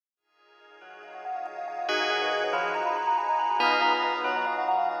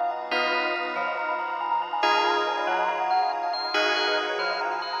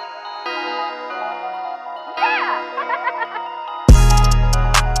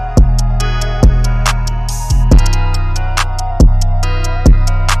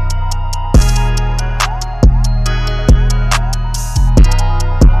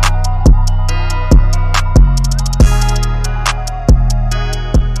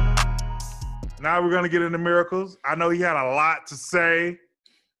Now we're gonna get into miracles. I know he had a lot to say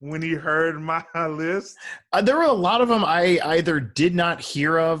when he heard my list. There were a lot of them I either did not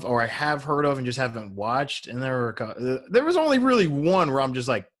hear of or I have heard of and just haven't watched. And there was only really one where I'm just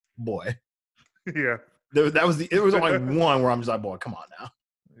like, boy. Yeah. It was only one where I'm just like, boy, come on now.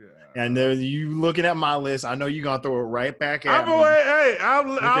 Yeah. And you looking at my list, I know you're gonna throw it right back at me. I'll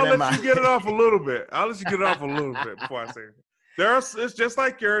let you get it off a little bit. I'll let you get it off a little bit before I say it. It's just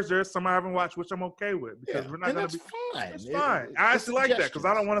like yours. There's some I haven't watched, which I'm okay with because we're not going to be. Fine. It's fine. I actually like that because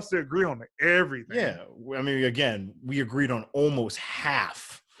I don't want us to agree on everything. Yeah, I mean, again, we agreed on almost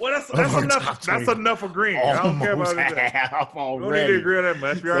half. Well, that's enough. That's enough agreeing. I don't care about it. Half already. We don't need to agree on that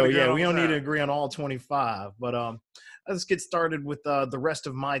much. We don't need to agree on all 25. But let's get started with the rest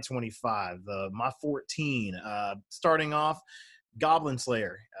of my 25. My 14. Starting off. Goblin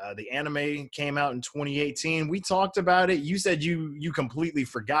Slayer. The anime came out in 2018. We talked about it. You said you completely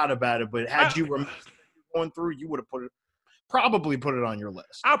forgot about it, but had you going through, you would have probably put it on your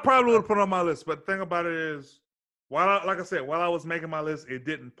list. I probably would have put it on my list, but the thing about it is, while I was making my list, it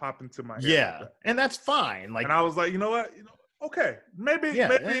didn't pop into my head. Yeah, and that's fine. And I was like, you know what? Okay, maybe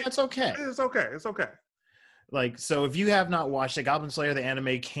that's okay. It's okay. It's okay. Like, so if you have not watched it, Goblin Slayer, the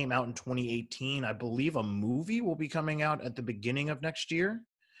anime came out in 2018. I believe a movie will be coming out at the beginning of next year.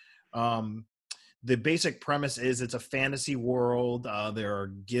 The basic premise is it's a fantasy world. There are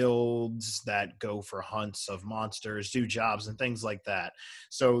guilds that go for hunts of monsters, do jobs and things like that.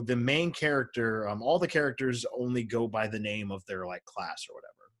 So the main character, all the characters only go by the name of their like class or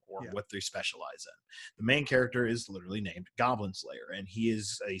whatever, or what they specialize in. The main character is literally named Goblin Slayer, and he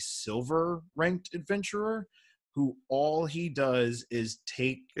is a silver ranked adventurer who all he does is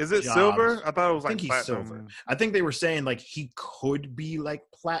take Is it jobs. Silver? I thought it was like I think platinum. he's silver. I think they were saying like he could be like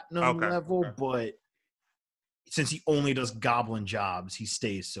platinum level, but since he only does goblin jobs, he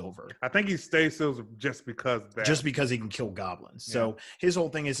stays silver. I think he stays silver just because of that. Just because he can kill goblins. Yeah. So his whole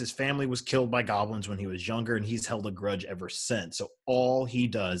thing is his family was killed by goblins when he was younger, and he's held a grudge ever since. So all he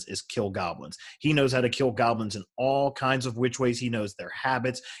does is kill goblins. He knows how to kill goblins in all kinds of which ways. He knows their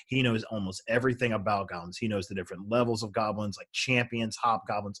habits. He knows almost everything about goblins. He knows the different levels of goblins, like champions,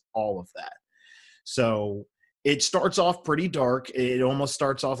 hobgoblins, all of that. So it starts off pretty dark. It almost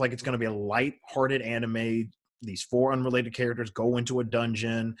starts off like it's going to be a light-hearted anime. These 4 unrelated characters go into a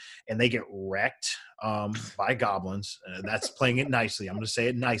dungeon and they get wrecked by goblins. That's playing it nicely. I'm going to say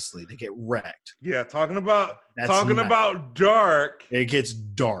it nicely. They get wrecked. Yeah, talking about dark. It gets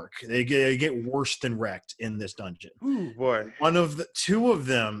dark. They get worse than wrecked in this dungeon. Ooh, boy. Two of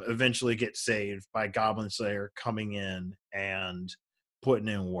them eventually get saved by Goblin Slayer coming in and putting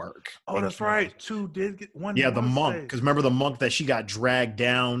in work. Oh, that's right. 2 did get one. Yeah, the monk. Because remember the monk that she got dragged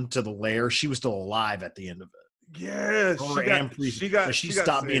down to the lair? She was still alive at the end of it. Yeah, she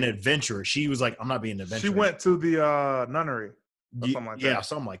stopped being an adventurer. She was like, I'm not being an adventurer. She went to the nunnery. Something like that. Yeah,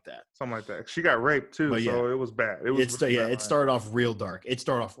 something like that. Something like that. She got raped too, so it was bad. It started off real dark.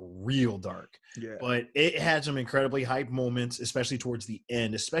 Yeah. But it had some incredibly hype moments, especially towards the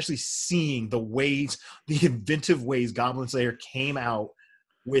end, especially seeing the inventive ways Goblin Slayer came out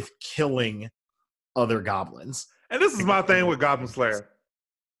with killing other goblins. And this is my thing with Goblin Slayer.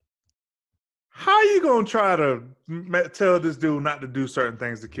 How you gonna try to tell this dude not to do certain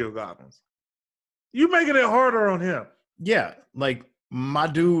things to kill goblins? You making it harder on him. Yeah, like my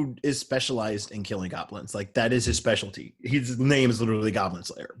dude is specialized in killing goblins. Like that is his specialty. His name is literally Goblin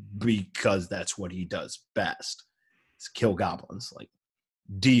Slayer because that's what he does best. Is kill goblins. Like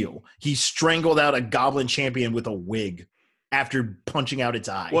deal. He strangled out a goblin champion with a wig after punching out its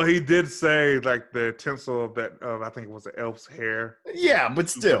eye. Well, he did say like the tinsel of that I think it was the elf's hair. Yeah, but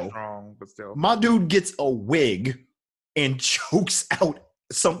still. Strong, but still. My dude gets a wig and chokes out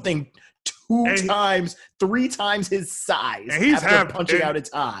something 3 times his size. And he's punching out its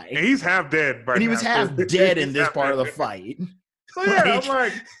eye. And he's half dead and he was half dead in this part of the fight. So yeah, I'm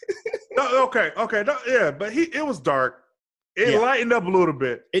like, okay. Yeah, but it was dark. It lightened up a little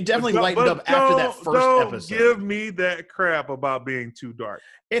bit. It definitely lightened up after that first episode. Give me that crap about being too dark.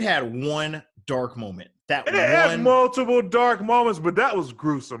 It had one dark moment. It had multiple dark moments, but that was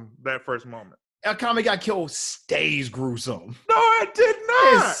gruesome, that first moment. Akame got killed stays gruesome. No, it did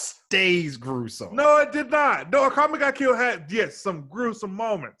not. It stays gruesome. No, it did not. No, Akame got killed had, yes, some gruesome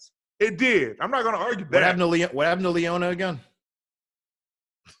moments. It did. I'm not going to argue that. What happened to Leona again?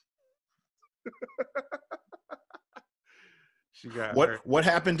 She got what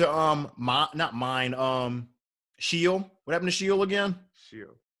happened to Shield? What happened to Shield again?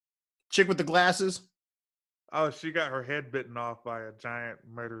 Shield. Chick with the glasses? Oh, she got her head bitten off by a giant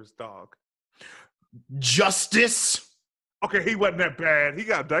murderous dog. Justice? Okay, he wasn't that bad. He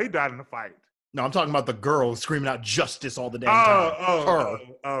died in the fight. No, I'm talking about the girl screaming out justice all the damn Oh, time. oh, Her. oh,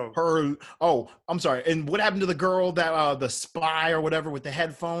 oh. Her. Oh, I'm sorry. And what happened to the girl that the spy or whatever with the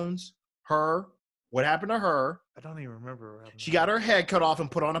headphones? Her. What happened to her? I don't even remember what happened. She got her head cut off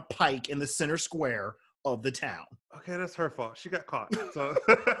and put on a pike in the center square of the town. Okay, that's her fault. She got caught. So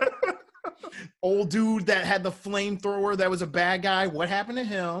Old dude that had the flamethrower that was a bad guy. What happened to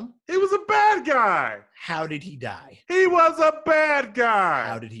him? he was a bad guy. How did he die? He was a bad guy.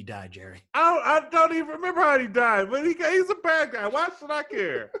 How did he die, Jerry? I don't even remember how he died, but he's a bad guy. Why should I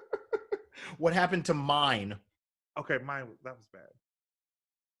care? What happened to mine? Okay, that was bad.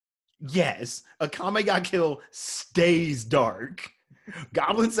 Yes, Akame got killed stays dark.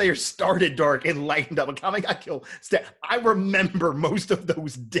 Goblin Slayer started dark and lightened up. Akame got killed. I remember most of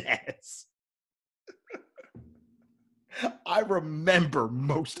those deaths. I remember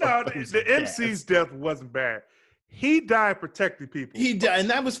most of those the deaths. MC's death wasn't bad. He died protecting people. He died, and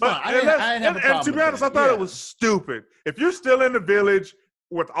that was fine. But, I didn't have a problem and to be with honest, that. I thought it was stupid. If you're still in the village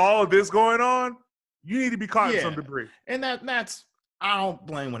with all of this going on, you need to be caught in some debris. And that's I don't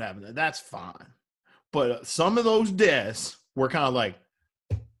blame what happened there. That's fine. But some of those deaths were kind of like,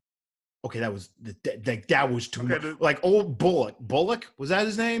 okay, that was too much. Like old Bullock, was that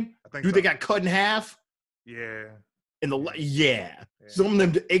his name? I think Dude, they got cut in half. Yeah. Some of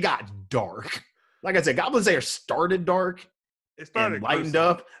them, it got dark. Like I said, Goblin Slayer started dark. It started and lightened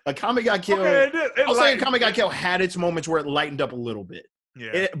up. Akame got killed. Okay, I'll say Akame got killed had its moments where it lightened up a little bit.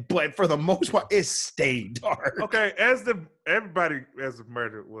 Yeah. But for the most part, it stayed dark. Okay, everybody as a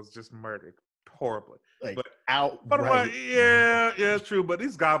murder was just murdered horribly. Like but outright. Yeah, it's true. But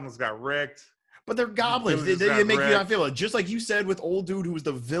these goblins got wrecked. But they're goblins. They make you not feel it. Just like you said with old dude who was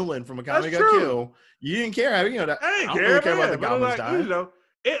the villain from Akame got killed. You didn't care. I don't really care about the goblins dying.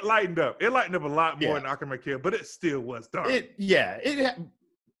 It lightened up. It lightened up a lot more than Akame killed, but it still was dark.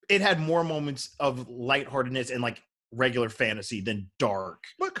 It had more moments of lightheartedness and like regular fantasy than dark.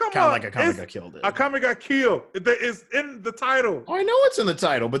 But come kind on, of like Akame got killed. Akame got killed. It's in the title. Oh, I know it's in the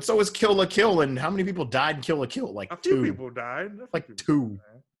title, but so is Kill la Kill. And how many people died in Kill la Kill? Like a two few people died. Like two.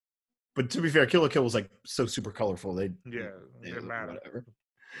 But to be fair, Kill la Kill was like so super colorful. It matter. Whatever.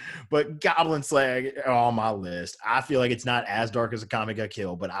 But Goblin Slayer on my list. I feel like it's not as dark as Akame got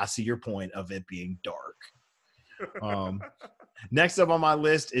killed, but I see your point of it being dark. Next up on my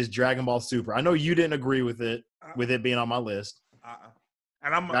list is Dragon Ball Super. I know you didn't agree with it being on my list.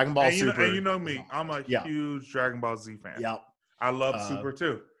 And I'm Dragon Ball Super. And you know me, I'm a huge Dragon Ball Z fan. Yep. I love Super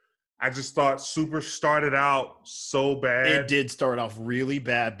too. I just thought Super started out so bad. It did start off really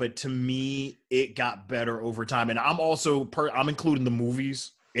bad, but to me, it got better over time. And I'm also I'm including the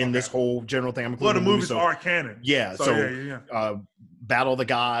movies in this whole general thing. I'm including the movies are canon. Yeah. Battle of the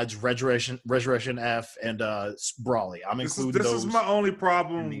Gods, Resurrection F, and Brawly. I'm including those. This is my only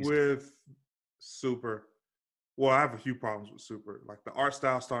problem with Super. Well, I have a few problems with Super. Like the art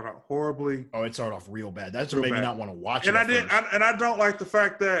style started out horribly. Oh, it started off real bad. That's what made me not want to watch it. And I don't like the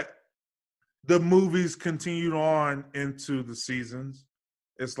fact that the movies continued on into the seasons.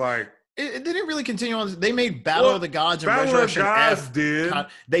 It's like it didn't really continue on. They made Battle of the Gods and Resurrection F.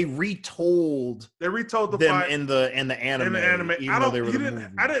 They retold the them fight in the anime.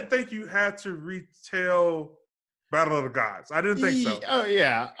 I didn't think you had to retell Battle of the Gods. I didn't think so. Oh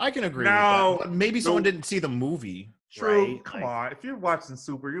yeah, I can agree with that. But maybe someone didn't see the movie. True. Right? Come on. If you're watching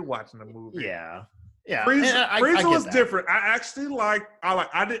Super, you're watching the movie. Yeah. Frieza was different.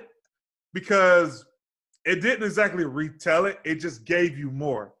 I did because it didn't exactly retell it. It just gave you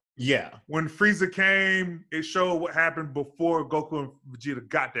more. Yeah. When Frieza came, it showed what happened before Goku and Vegeta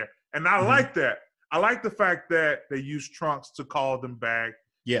got there. And I like that. I like the fact that they used Trunks to call them back.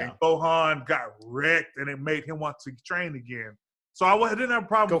 Yeah. And Gohan got wrecked and it made him want to train again. So I didn't have a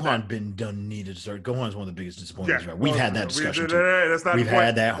problem with that. Done needed to start. Gohan's one of the biggest disappointments. Right? We've had that discussion too. We've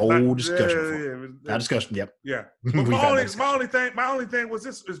had that whole discussion. That discussion, yep. Yeah. But my only thing was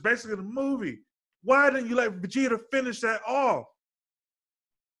this is basically the movie. Why didn't you let Vegeta finish that off?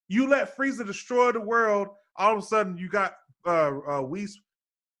 You let Frieza destroy the world. All of a sudden, you got Whis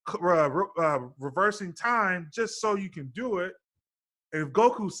reversing time just so you can do it. And if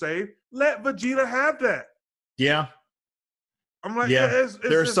Goku saved, let Vegeta have that. Yeah. I'm like,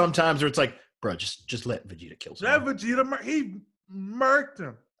 there are some times where it's like, bro, just let Vegeta kill someone. Let Vegeta, he murked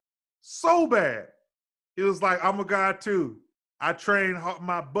him so bad. He was like, I'm a god too. I trained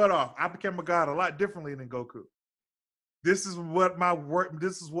my butt off. I became a god a lot differently than Goku. This is what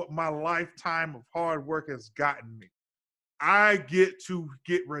my lifetime of hard work has gotten me. I get to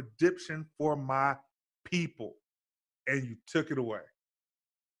get redemption for my people. And you took it away.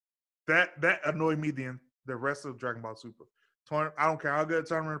 That annoyed me the rest of Dragon Ball Super. I don't care how good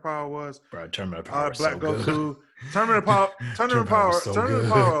Tournament of Power was. Bro, Tournament of Power was Black so Goku. good. Tournament of Power. Tournament was so Tournament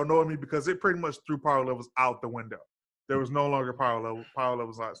of good. Power annoyed me because it pretty much threw power levels out the window. There was no longer power level. Power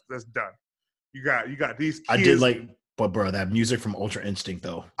levels that's done. You got these kids. I did like, but bro, that music from Ultra Instinct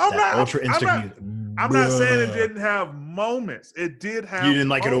though. I'm not saying it bruh. didn't have moments. It did have. You didn't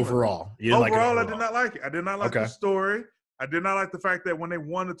like it moments. overall. You didn't Overall, like it I did not like it. I did not like Okay. the story. I did not like the fact that when they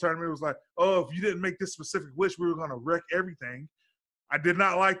won the tournament, it was like, oh, if you didn't make this specific wish, we were going to wreck everything. I did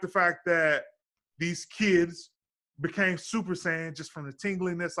not like the fact that these kids became Super Saiyan just from the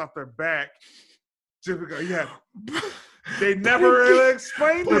tingliness off their back. Just because, yeah, they never really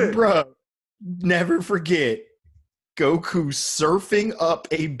explained it. Bro, never forget Goku surfing up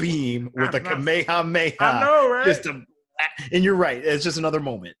a beam with a Kamehameha. I know, right? And you're right. It's just another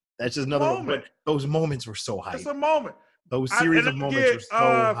moment. That's just another moment. But those moments were so hype. It's a moment. Those series of moments were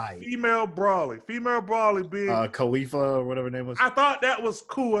so hype. Female Brawly being Khalifa or whatever her name was. I thought that was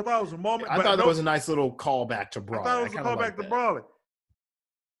cool. I thought it was a moment. I thought that was a nice little callback to Brawly. I thought it was a callback to Brawly.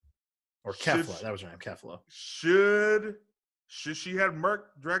 Or Kefla. That was her name, Kefla. Should she have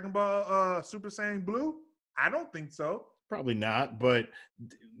murked Dragon Ball Super Saiyan Blue? I don't think so. Probably not. But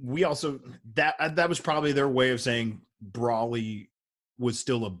we also that was probably their way of saying Brawly was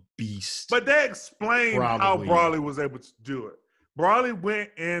still a beast. But they explained how Brawly was able to do it. Brawly went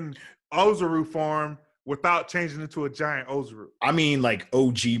in Ozaru form without changing into a giant Ozaru. I mean, like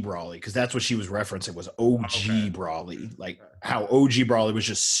OG Brawly, because that's what she was referencing was OG Brawly. Like how OG Brawly was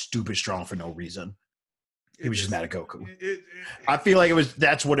just stupid strong for no reason. He was just mad at Goku. I feel like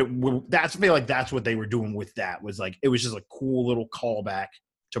that's what they were doing with that was like it was just a cool little callback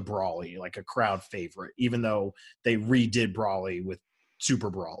to Brawly, like a crowd favorite, even though they redid Brawly with Super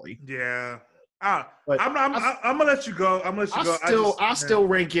Brawly. Yeah. I'm gonna let you go. I still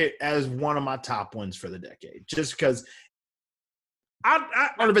rank it as one of my top ones for the decade, just because part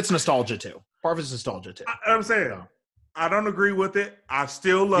of it's nostalgia too. I'm saying I don't agree with it. I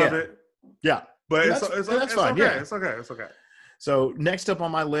still love it. Yeah, but that's fine. Okay. Yeah, it's okay. So next up on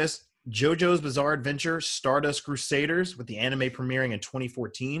my list, JoJo's Bizarre Adventure: Stardust Crusaders, with the anime premiering in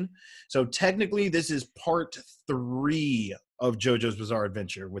 2014. So technically, this is part 3 of JoJo's Bizarre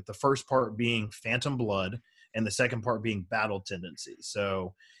Adventure, with the first part being Phantom Blood and the second part being Battle Tendency.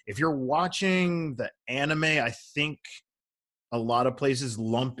 So if you're watching the anime, I think a lot of places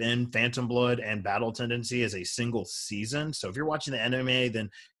lump in Phantom Blood and Battle Tendency as a single season. So if you're watching the anime, then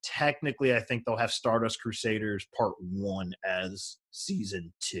technically I think they'll have Stardust Crusaders Part 1 as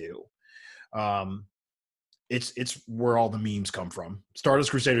Season 2. It's where all the memes come from. Stardust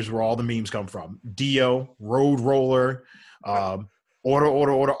Crusaders is where all the memes come from. Dio, Road Roller,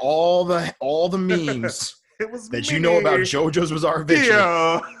 order, all the memes that you know about JoJo's Bizarre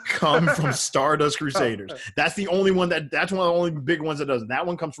Adventure come from Stardust Crusaders. That's the only one that's one of the only big ones that does. That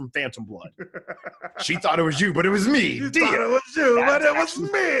one comes from Phantom Blood. She thought it was you, but it was me. You thought it was you, but it was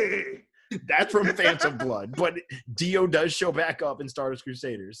me. That's from Phantom Blood, but Dio does show back up in Stardust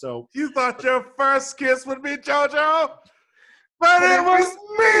Crusaders. So you thought your first kiss would be JoJo, but it was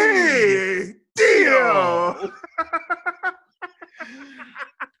me, Dio.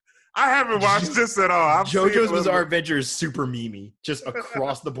 I haven't watched this at all. JoJo's Bizarre Adventure is super memey, just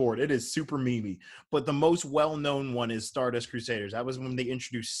across the board. It is super memey. But the most well-known one is Stardust Crusaders. That was when they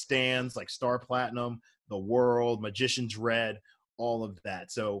introduced stands like Star Platinum, The World, Magician's Red, all of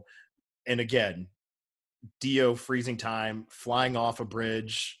that. So, and again, Dio freezing time, flying off a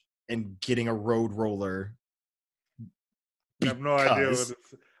bridge, and getting a road roller. I have no idea what it's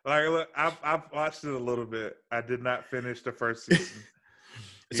like. Look, I've watched it a little bit. I did not finish the first season.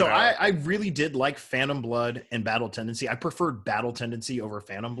 So I really did like Phantom Blood and Battle Tendency. I preferred Battle Tendency over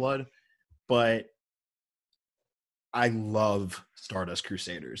Phantom Blood, but I love Stardust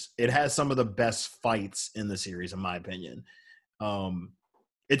Crusaders. It has some of the best fights in the series, in my opinion.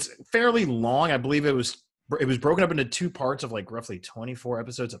 It's fairly long. I believe it was broken up into 2 parts of like roughly 24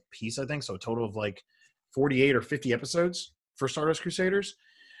 episodes a piece, I think. So a total of like 48 or 50 episodes for Stardust Crusaders.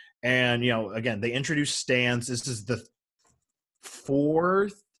 And, again, they introduced stands. This is the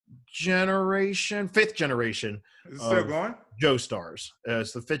 5th generation is it still going? Joestars.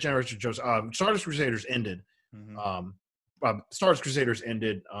 It's the 5th generation of Joestars. Stardust Crusaders ended. Stardust Crusaders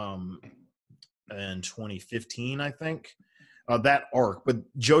ended in 2015, I think. That arc, but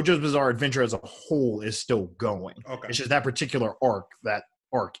JoJo's Bizarre Adventure as a whole is still going. Okay. It's just that particular arc. That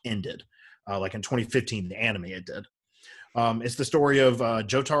arc ended, like in 2015. The anime it did. It's the story of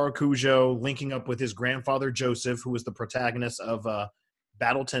Jotaro Kujo linking up with his grandfather Joseph, who was the protagonist of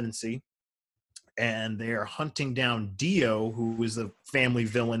Battle Tendency, and they are hunting down Dio, who is the family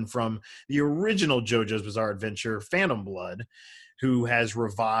villain from the original JoJo's Bizarre Adventure, Phantom Blood, who has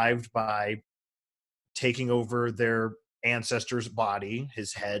revived by taking over their ancestor's body.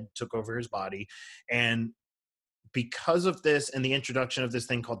 His head took over his body, and because of this and the introduction of this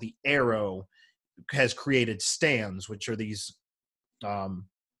thing called the Arrow has created stands, which are these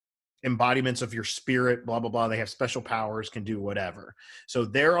embodiments of your spirit, blah, blah, blah. They have special powers, can do whatever. So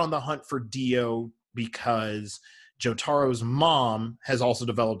they're on the hunt for Dio because Jotaro's mom has also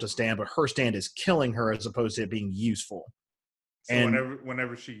developed a stand, but her stand is killing her as opposed to it being useful. So and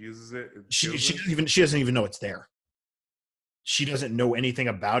whenever she uses it, she doesn't even know it's there. She doesn't know anything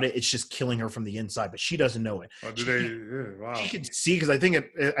about it. It's just killing her from the inside, but she doesn't know it. Oh, wow. She can see, because I think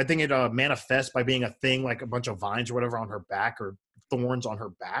it manifests by being a thing like a bunch of vines or whatever on her back, or thorns on her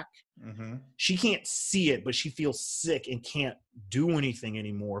back. Mm-hmm. She can't see it, but she feels sick and can't do anything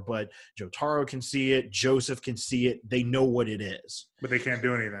anymore. But Jotaro can see it. Joseph can see it. They know what it is. But they can't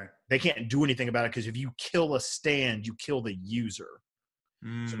do anything. They can't do anything about it, because if you kill a stand, you kill the user.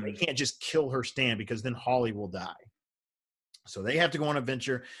 So they can't just kill her stand, because then Holly will die. So they have to go on an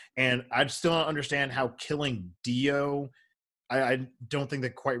adventure, and I still don't understand how killing Dio. I don't think they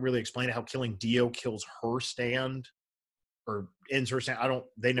quite really explain it. How killing Dio kills her stand or ends her stand.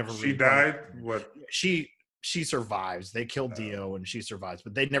 They never. She really died. What? She survives. They killed Dio, and she survives,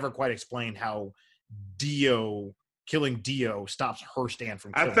 but they never quite explained how killing Dio stops her stand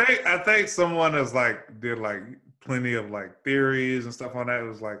from killing. I think someone has did plenty of theories and stuff on that. It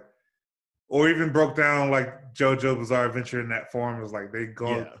was or even broke down JoJo's Bizarre Adventure in that form. It was they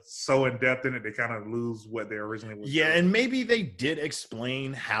go so in depth in it, they kind of lose what they originally was. Yeah, and maybe they did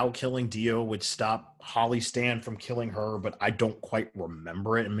explain how killing Dio would stop Holly Stan from killing her, but I don't quite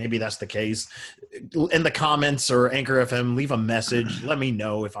remember it, and maybe that's the case. In the comments or Anchor FM, leave a message. Let me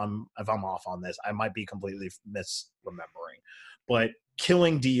know if I'm off on this. I might be completely misremembering, but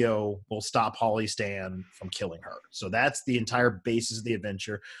killing Dio will stop Holly Stan from killing her. So that's the entire basis of the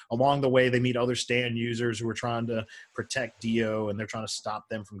adventure. Along the way, they meet other Stan users who are trying to protect Dio, and they're trying to stop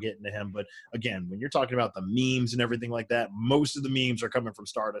them from getting to him. But again, when you're talking about the memes and everything like that, most of the memes are coming from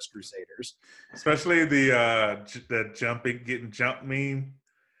Stardust Crusaders. Especially the getting jumped meme.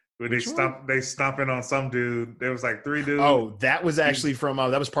 Where they stomping on some dude. There was 3 dudes. Oh, that was actually from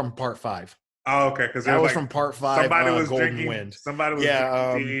part 5. Oh, okay. Because that was from part 5. Somebody was Golden drinking. Wind. Somebody was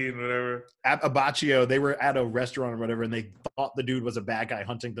drinking tea and whatever. At Abacchio, they were at a restaurant or whatever, and they thought the dude was a bad guy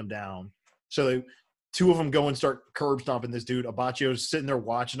hunting them down. So 2 of them go and start curb stomping this dude. Abacchio's sitting there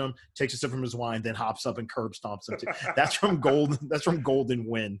watching him, takes a sip from his wine, then hops up and curb stomps him too. That's from Golden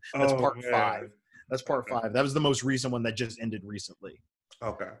Wind. That's part 5. That's part 5. That was the most recent one that just ended recently.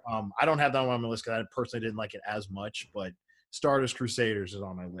 Okay. I don't have that one on my list because I personally didn't like it as much, but Stardust Crusaders is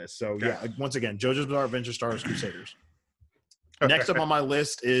on my list. So yeah, once again, JoJo's Bizarre Adventure, Stardust Crusaders. Next up on my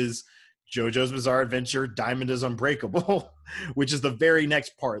list is JoJo's Bizarre Adventure, Diamond is Unbreakable, which is the very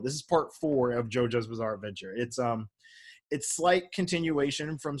next part. This is part 4 of JoJo's Bizarre Adventure. It's slight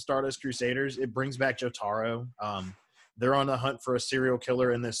continuation from Stardust Crusaders. It brings back Jotaro. They're on the hunt for a serial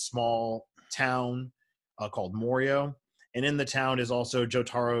killer in this small town called Morio. And in the town is also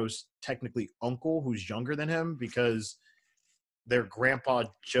Jotaro's technically uncle, who's younger than him, because their grandpa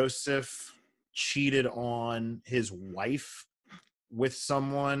Joseph cheated on his wife with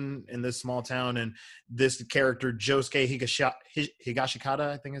someone in this small town, and this character Josuke Higashikata,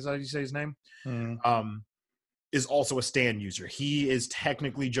 I think is how you say his name, is also a stand user. He is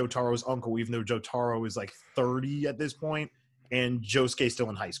technically Jotaro's uncle, even though Jotaro is 30 at this point, and Josuke's still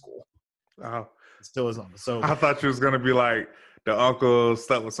in high school. Oh, still his uncle. So I thought you was gonna be the uncle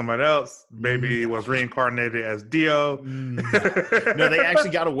slept with somebody else. Maybe was reincarnated as Dio. No, they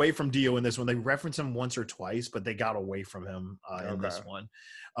actually got away from Dio in this one. They reference him once or twice, but they got away from him in this one.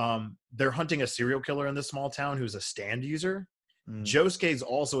 They're hunting a serial killer in this small town who's a stand user. Josuke's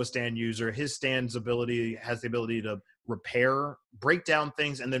also a stand user. His stand's ability has the ability to break down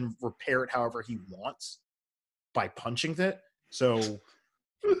things, and then repair it however he wants by punching it. So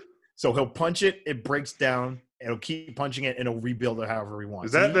he'll punch it, it breaks down. It'll keep punching it, and it'll rebuild it however he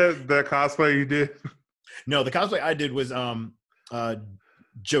wants. Is that the cosplay you did? No, the cosplay I did was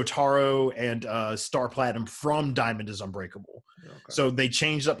Jotaro and Star Platinum from Diamond is Unbreakable. Okay. So they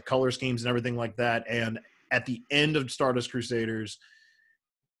changed up color schemes and everything like that. And at the end of Stardust Crusaders,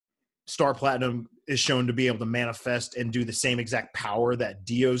 Star Platinum is shown to be able to manifest and do the same exact power that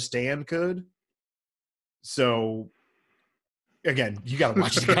Dio's stand could. So again, you got to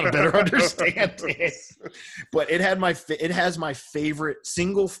watch it. You got to better understand it. But it has my favorite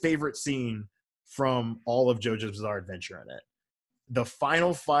scene from all of JoJo's Bizarre Adventure in it. the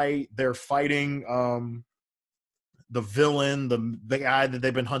final fight, they're fighting the villain, the guy that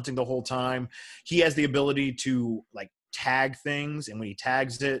they've been hunting the whole time. He has the ability to like tag things, and when he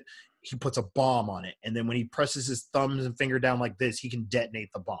tags it, he puts a bomb on it. And then when he presses his thumbs and finger down like this, he can detonate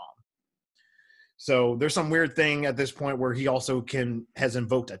the bomb. So there's some weird thing at this point where he also has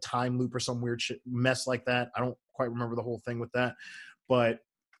invoked a time loop or some weird mess like that. I don't quite remember the whole thing with that. But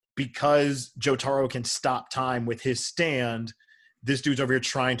because Jotaro can stop time with his stand, this dude's over here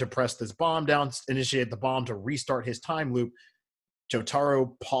trying to press this bomb down, initiate the bomb to restart his time loop.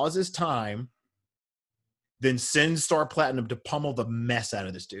 Jotaro pauses time, then sends Star Platinum to pummel the mess out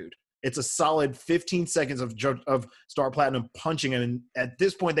of this dude. It's a solid 15 seconds of Star Platinum punching him. And at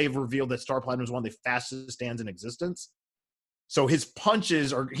this point, they've revealed that Star Platinum is one of the fastest stands in existence. So his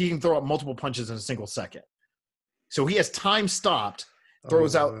punches he can throw out multiple punches in a single second. So he has time stopped,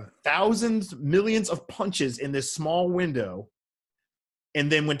 throws out thousands, millions of punches in this small window.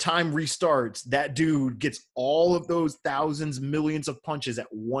 And then when time restarts, that dude gets all of those thousands, millions of punches at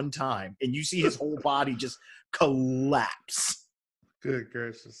one time. And you see his whole body just collapse. Good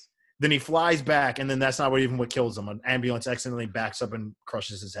gracious. Then he flies back, and then that's not what kills him. An ambulance accidentally backs up and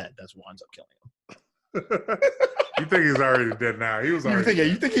crushes his head. That's what ends up killing him. You think he's already dead now? He was already.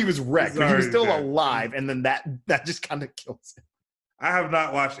 You think he was wrecked, but he was still alive, and then that just kind of kills him. I have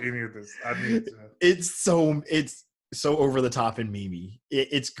not watched any of this. I need to. It's so over the top and memey.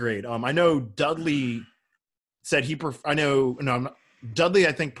 It's great. I know Dudley said Dudley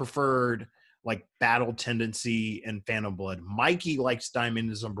I think preferred like Battle Tendency and Phantom Blood. Mikey likes Diamond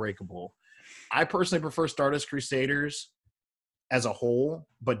is Unbreakable. I personally prefer Stardust Crusaders as a whole,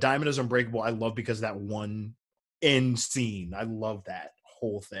 but Diamond is Unbreakable I love because of that one end scene. I love that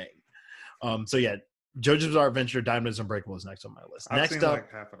whole thing. So yeah, JoJo's Bizarre Adventure, Diamond is Unbreakable is next on my list. I've seen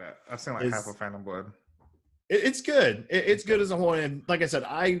like half of that. I've seen like half of Phantom Blood. It's good. It's good as a whole. And like I said,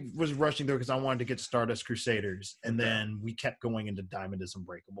 I was rushing through because I wanted to get Stardust Crusaders. And then we kept going into Diamond is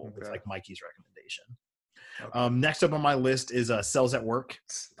Unbreakable with like Mikey's recommendation. Okay. Next up on my list is Cells at Work.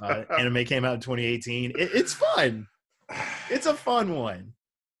 Anime came out in 2018. It's fun. It's a fun one.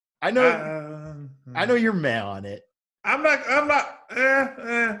 I know you're mad on it. I'm not.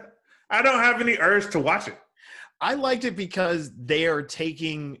 I don't have any urge to watch it. I liked it because they are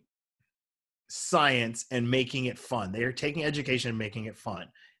taking science and making it fun. They are taking education and making it fun.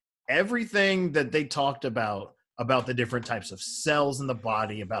 Everything that they talked about the different types of cells in the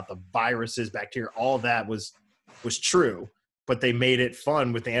body, about the viruses, bacteria, all that was true, but they made it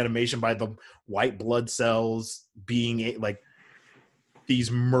fun with the animation by the white blood cells being like these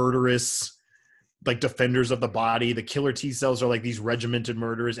murderous like defenders of the body. The killer T cells are like these regimented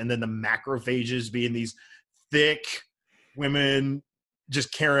murderers, and then the macrophages being these thick women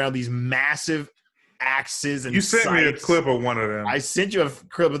just carry around these massive axes and you sent me a clip of one of them. I sent you a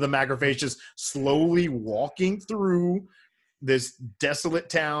clip of the macrophage just slowly walking through this desolate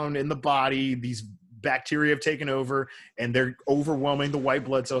town in the body. These bacteria have taken over and they're overwhelming the white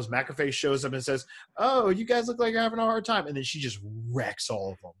blood cells. Macrophage shows up and says, "Oh, you guys look like you're having a hard time." And then she just wrecks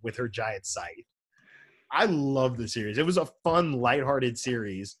all of them with her giant scythe. I love the series. It was a fun, lighthearted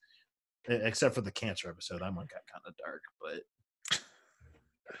series, except for the cancer episode. That one got kind of dark, but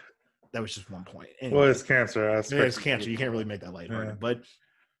that was just one point. Anyway, well, it's cancer. It's cancer. You can't really make that lighthearted. Yeah. But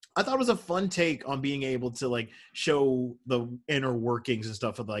I thought it was a fun take on being able to like show the inner workings and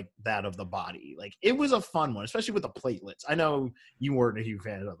stuff of like that of the body. Like it was a fun one, especially with the platelets. I know you weren't a huge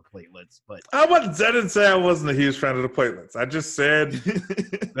fan of the platelets, but I didn't say I wasn't a huge fan of the platelets. I just said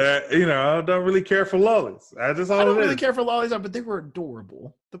that I don't really care for lollies. I don't really care for lollies, but they were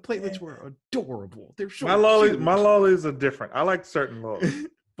adorable. The platelets were adorable. They're short. My lollies are different. I like certain lollies.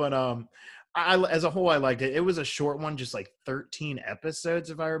 But I as a whole, I liked it. It was a short one, just like 13 episodes,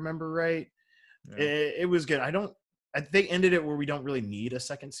 if I remember right. Yeah. It was good. They ended it where we don't really need a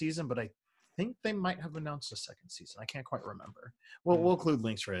second season, but I think they might have announced a second season. I can't quite remember. Well, we'll include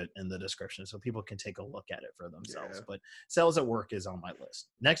links for it in the description so people can take a look at it for themselves. Yeah. But Cells at Work is on my list.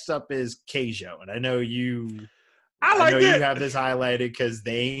 Next up is Keijo, and I know you. I know you have this highlighted because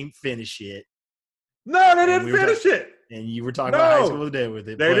they ain't finished it. No, they didn't finish it. And you were talking about High School Today with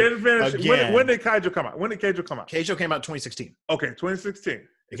it. They didn't finish it. When did Keijo come out? Keijo came out 2016. Okay, 2016.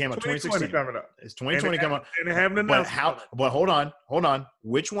 It came out 2016. Coming up. It's 2020 coming up. And they haven't announced. But hold on.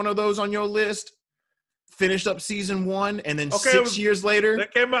 Which one of those on your list finished up season 1 and then 6 years later?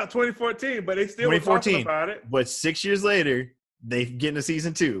 That came out 2014, but they still were talking about it. But 6 years later, they get into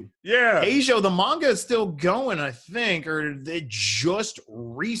season 2. Yeah. Keijo, the manga is still going, I think, or it just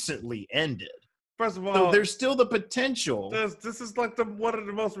recently ended. First of all, So there's still the potential. This is like one of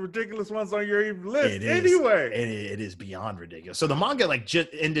the most ridiculous ones on your list. It is, anyway, it is beyond ridiculous. So the manga like just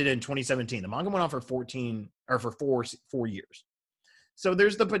ended in 2017. The manga went on for 4 years. So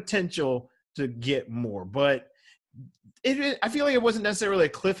there's the potential to get more, but I feel like it wasn't necessarily a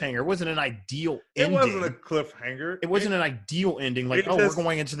cliffhanger. It wasn't an ideal ending. It wasn't a cliffhanger. It wasn't an ideal ending. Like, we're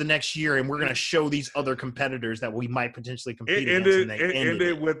going into the next year and we're going to show these other competitors that we might potentially compete against. It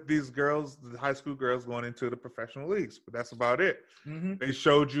ended with these girls, the high school girls, going into the professional leagues. But that's about it. Mm-hmm. They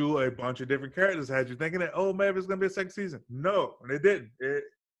showed you a bunch of different characters. Had you thinking that, maybe it's going to be a second season. No, they didn't.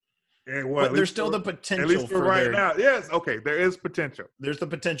 But there's still the potential. At least for right now. Yes, okay, there is potential. There's the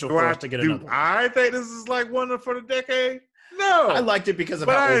potential for us to get another one. I think this is like one for the decade. No, I liked it because of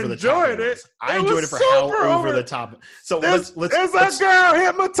how over the top it was. I enjoyed it for how over the top. So let's a girl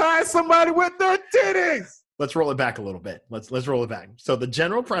hypnotize somebody with their titties. Let's roll it back a little bit. Let's roll it back. So the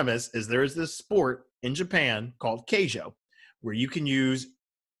general premise is there is this sport in Japan called Keijo, where you can use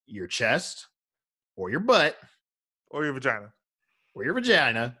your chest or your butt or your vagina,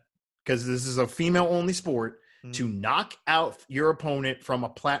 because this is a female-only sport, to knock out your opponent from a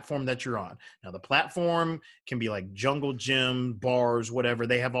platform that you're on. Now, the platform can be like jungle gym, bars, whatever.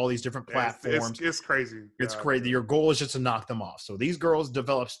 They have all these different platforms. It's crazy. It's crazy. Your goal is just to knock them off. So these girls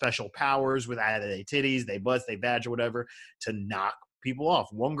develop special powers with either they titties, they butts, they vag, or whatever, to knock people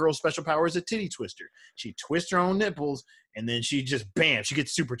off. One girl's special power is a titty twister. She twists her own nipples, and then she just, bam, she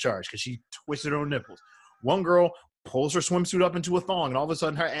gets supercharged because she twisted her own nipples. One girl pulls her swimsuit up into a thong, and all of a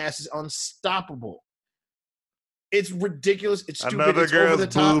sudden her ass is unstoppable. It's ridiculous. It's stupid. Another it's girl's over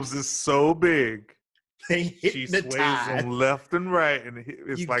the top. boobs is so big. They she sways them left and right, and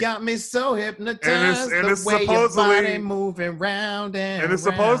it's you like, got me so hypnotized. And it's way supposedly your body moving round and it's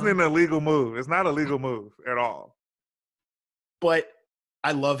supposedly an illegal move. It's not a legal move at all. But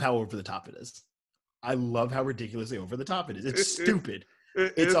I love how over the top it is. I love how ridiculously over the top it is. It's stupid.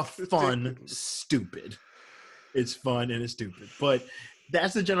 It's a fun stupid. It's fun and it's stupid. But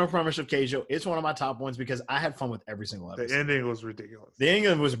that's the general premise of Keijo. It's one of my top ones because I had fun with every single episode. The ending was ridiculous. The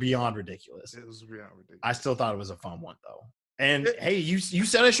ending was beyond ridiculous. It was beyond ridiculous. I still thought it was a fun one, though. And, hey, you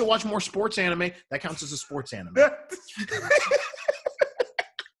said I should watch more sports anime. That counts as a sports anime.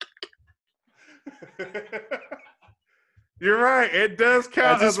 You're right. It does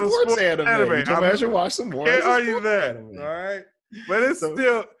count as a sports anime. I should watch some more. Can't argue that. All right. But it's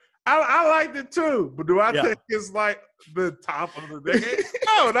still... I liked it too, but do I think it's like the top of the decade?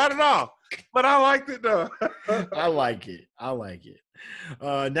 No, not at all. But I liked it though. I like it.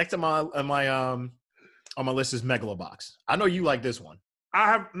 Next on my list is Megalobox. I know you like this one.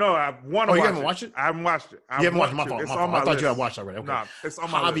 I want to watch it. You haven't watched it? I haven't watched it. You haven't watched it? My fault. I thought you had watched it already. Okay. No, it's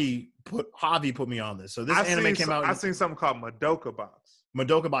on my list. Javi put me on this. So this anime came out. I seen something called Madoka Box.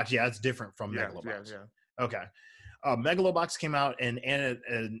 Madoka Box, it's different from Megalobox. Yeah. Okay. Megalobox came out in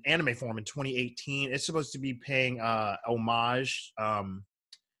an anime form in 2018. It's supposed to be paying homage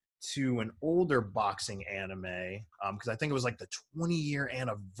to an older boxing anime because I think it was like the 20-year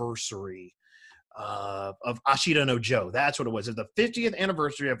anniversary of Ashita no Joe. That's what it was. It's the 50th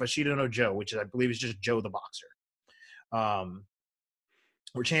anniversary of Ashita no Joe, which I believe is just Joe the Boxer.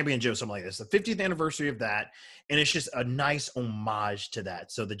 Or Champion Joe, something like this. The 50th anniversary of that, and it's just a nice homage to that.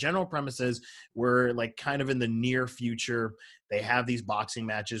 So the general premise is we're like kind of in the near future. They have these boxing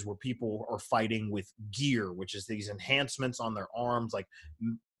matches where people are fighting with gear, which is these enhancements on their arms, like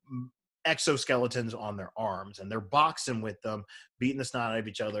exoskeletons on their arms, and they're boxing with them, beating the snot out of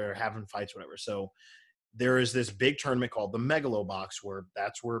each other, having fights, whatever. So there is this big tournament called the Megalobox where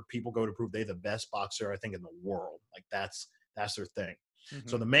that's where people go to prove they're the best boxer, I think, in the world. Like that's their thing. Mm-hmm.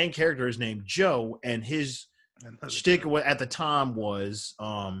 So the main character is named Joe, and his shtick at the time was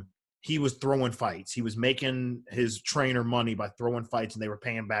he was throwing fights. He was making his trainer money by throwing fights, and they were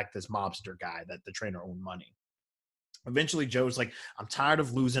paying back this mobster guy that the trainer owned money. Eventually, Joe's like, I'm tired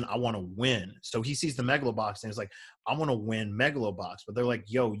of losing. I want to win. So he sees the Megalobox, and he's like, I want to win Megalobox. But they're like,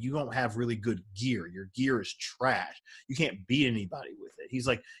 yo, you don't have really good gear. Your gear is trash. You can't beat anybody with it. He's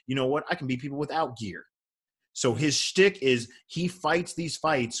like, you know what? I can beat people without gear. So his shtick is he fights these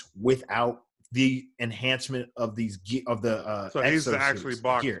fights without the enhancement of these so he's actually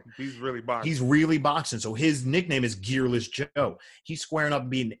boxing. Gear. He's really boxing. He's really boxing. So his nickname is Gearless Joe. He's squaring up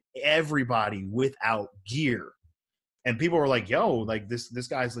beating everybody without gear. And people were like, yo, like this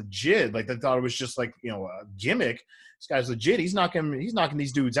guy's legit. Like they thought it was just like, a gimmick. This guy's legit. He's knocking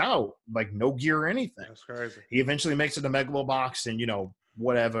these dudes out, like no gear or anything. That's crazy. He eventually makes it to Megalobox and,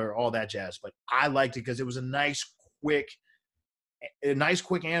 whatever, all that jazz. But I liked it because it was a nice quick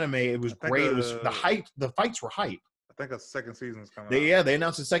anime. It was great. It was the fights were hype. I think a second season is coming out. They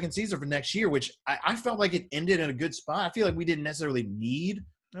announced a second season for next year, which I felt like it ended in a good spot. I feel like we didn't necessarily need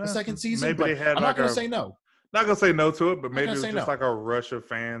a second season, maybe but they had I'm like not going to say no. Not gonna say no to it, but Not maybe gonna it was say just no. like a rush of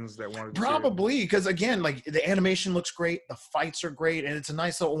fans that wanted to Probably, because again, like the animation looks great, the fights are great, and it's a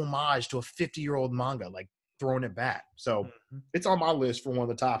nice little homage to a 50-year-old manga, like throwing it back. So it's on my list for one of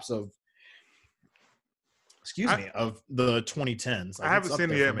the tops of, of the 2010s. Like, I haven't seen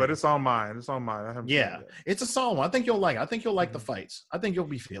it yet, but it's on mine. It's on mine. I haven't seen it yet. It's a solid one. I think you'll like it. I think you'll like the fights. I think you'll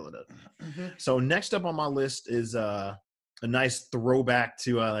be feeling it. So next up on my list is a nice throwback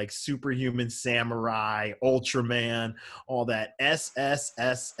to like Superhuman Samurai, Ultraman, all that.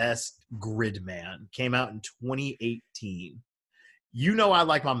 SSSS Gridman came out in 2018. You know I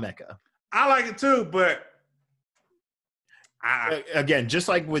like my mecha. I like it too, but again, just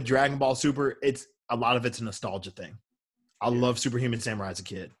like with Dragon Ball Super, it's a lot of it's a nostalgia thing. I love Superhuman Samurai as a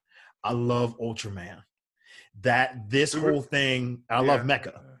kid. I love Ultraman. Whole thing, I love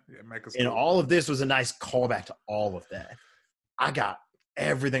mecha. Mecha's and cool. All of this was a nice callback to all of that. I got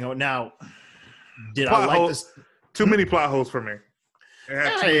everything. Now, I like this? Too many plot holes for me.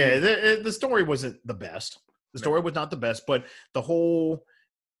 The story wasn't the best. The story was not the best, but all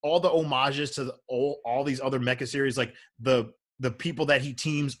the homages to all these other mecha series, like the people that he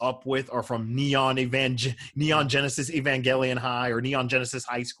teams up with are from Neon Genesis Evangelion High or Neon Genesis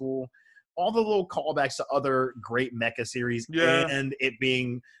High School. All the little callbacks to other great mecha series, and it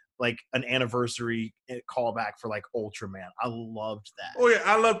being like an anniversary callback for like Ultraman. I loved that. Oh yeah,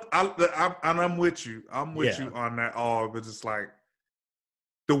 I'm with you. I'm with you on that all, but just like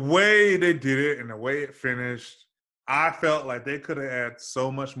the way they did it and the way it finished, I felt like they could have had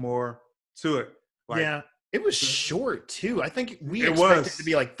so much more to it. Like, it was short too. I think we expected it to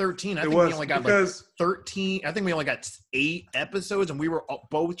be like 13. I think we only got like 13. I think we only got 8 episodes, and we were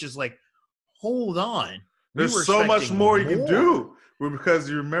both just like, hold on. There's so much more you can do. Well, because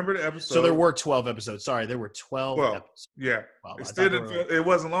you remember the episode. So there were 12 episodes. Sorry, there were 12 episodes. Yeah. Wow, it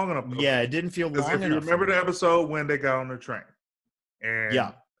wasn't long enough. Yeah, it didn't feel long enough. If you remember the episode when they got on the train.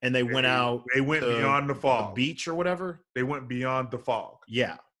 And they went out. They went beyond the fog. The beach or whatever. They went beyond the fog.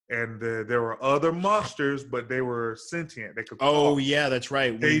 Yeah. And there were other monsters, but they were sentient. They could talk. Oh, yeah, that's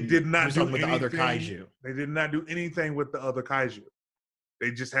right. They did not do anything with the other kaiju. They did not do anything with the other kaiju.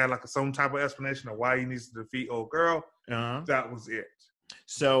 They just had like some type of explanation of why he needs to defeat old girl. That was it.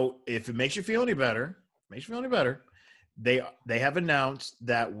 So if it makes you feel any better, they have announced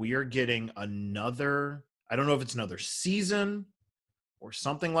that we are getting another, I don't know if it's another season or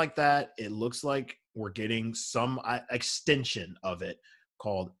something like that. It looks like we're getting some extension of it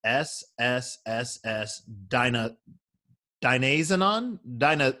called SSSS Dynazenon,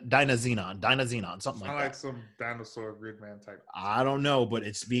 something like that. I like some dinosaur Gridman type. I don't know, but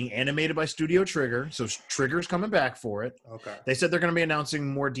it's being animated by Studio Trigger, so Trigger's coming back for it. Okay. They said they're going to be announcing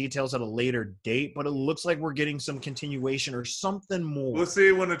more details at a later date, but it looks like we're getting some continuation or something more. We'll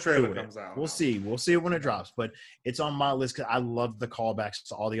see when the trailer comes out. We'll see it when it drops, but it's on my list because I love the callbacks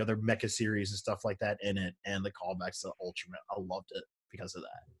to all the other mecha series and stuff like that in it, and the callbacks to Ultraman. I loved it because of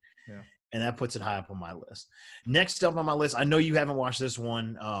that. Yeah. And that puts it high up on my list. Next up on my list, I know you haven't watched this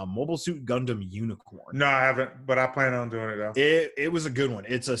one, Mobile Suit Gundam Unicorn. No, I haven't, but I plan on doing it though. It was a good one.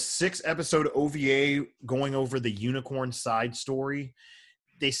 It's a 6-episode OVA going over the Unicorn side story.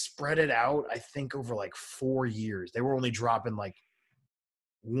 They spread it out, I think, over like 4 years. They were only dropping like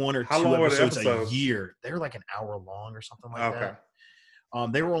 1 or 2 episodes a year. They were like an hour long or something like that.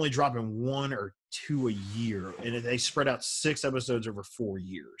 They were only dropping 1 or 2 a year, and they spread out 6 episodes over 4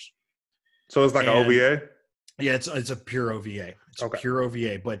 years. So it's like an OVA? Yeah, it's a pure OVA. It's a pure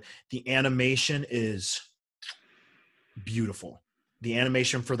OVA, but the animation is beautiful. The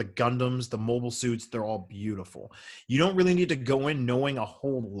animation for the Gundams, the mobile suits, they're all beautiful. You don't really need to go in knowing a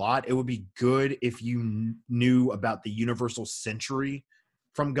whole lot. It would be good if you knew about the Universal Century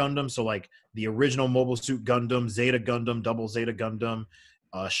from Gundam. So like the original Mobile Suit Gundam, Zeta Gundam, Double Zeta Gundam,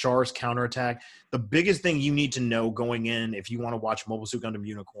 Char's Counterattack. The biggest thing you need to know going in if you want to watch Mobile Suit Gundam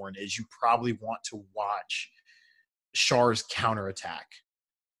Unicorn is you probably want to watch Char's Counterattack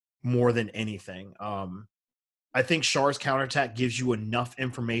more than anything. I think Char's Counterattack gives you enough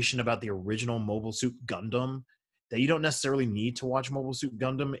information about the original Mobile Suit Gundam that you don't necessarily need to watch Mobile Suit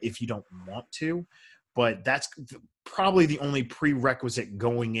Gundam if you don't want to, but that's probably the only prerequisite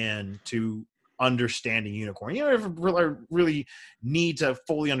going in to understanding Unicorn. You don't really need to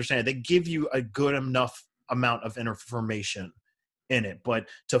fully understand it. They give you a good enough amount of information in it, but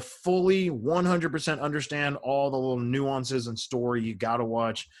to fully 100% understand all the little nuances and story, you got to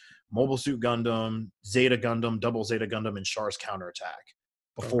watch Mobile Suit Gundam, Zeta Gundam, Double Zeta Gundam, and Char's Counterattack.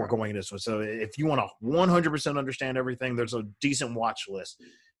 before going into this one. So if you want to 100% understand everything, there's a decent watch list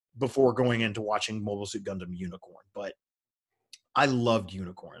before going into watching Mobile Suit Gundam Unicorn. But I loved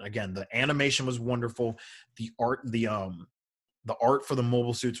Unicorn. Again, the animation was wonderful. The art for the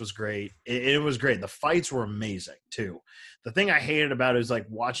mobile suits was great. It was great. The fights were amazing too. The thing I hated about it is like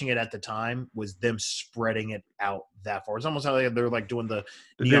watching it at the time was them spreading it out that far. It's almost like they're like doing the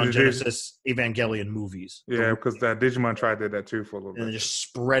Neon Genesis Evangelion movies. Yeah, because that Digimon Tri did that too for a little bit. And just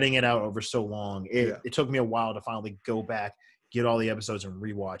spreading it out over so long. It took me a while to finally go back, get all the episodes and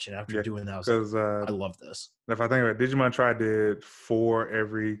rewatch. And after doing that, I was like, I love this. If I think about it, Digimon Tri did 4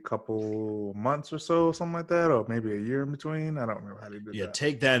 every couple months or so, something like that, or maybe a year in between. I don't remember how they did that. Yeah,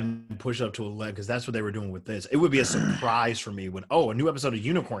 take that and push up to 11 because that's what they were doing with this. It would be a surprise for me when, a new episode of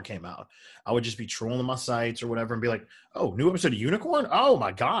Unicorn came out. I would just be trolling my sites or whatever and be like, new episode of Unicorn? Oh,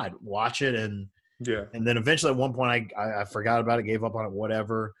 my God. Watch it. And then eventually at one point I forgot about it, gave up on it,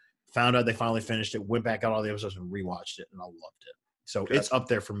 whatever. Found out they finally finished it, went back out all the episodes and rewatched it, and I loved it. So it's up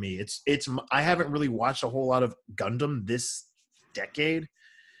there for me. It's I haven't really watched a whole lot of Gundam this decade.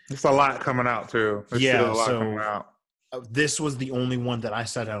 It's a lot coming out too. Coming out. This was the only one that I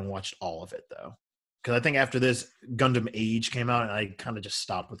sat down and watched all of it though, because I think after this Gundam Age came out, and I kind of just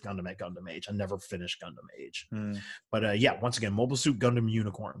stopped with Gundam at Gundam Age. I never finished Gundam Age. But once again, Mobile Suit Gundam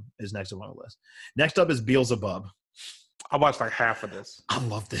Unicorn is next on my list. Next up is Beelzebub. I watched like half of this. I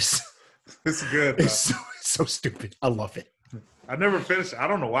love this. It's good. It's so stupid. I love it. I never finished it. I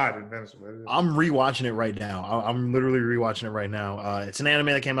don't know why I didn't finish it. I'm rewatching it right now. I'm literally rewatching it right now. It's an anime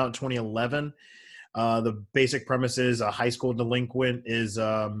that came out in 2011. The basic premise is a high school delinquent is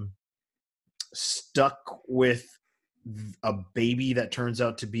stuck with a baby that turns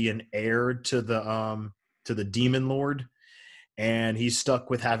out to be an heir to the demon lord, and he's stuck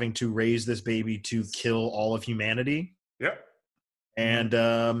with having to raise this baby to kill all of humanity. Yep. And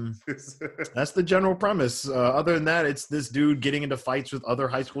that's the general premise. Other than that, it's this dude getting into fights with other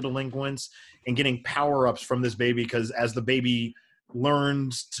high school delinquents and getting power-ups from this baby, because as the baby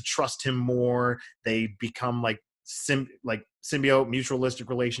learns to trust him more, they become like symbiote, mutualistic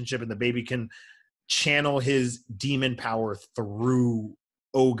relationship, and the baby can channel his demon power through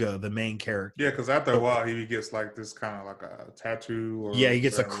Oga, the main character. Yeah, because after a while, he gets like this kind of like a tattoo. He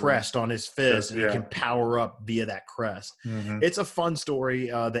gets a crest on his fist, and he can power up via that crest. Mm-hmm. It's a fun story.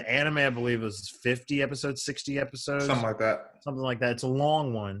 The anime, I believe, is 50 episodes, 60 episodes. Something like that. It's a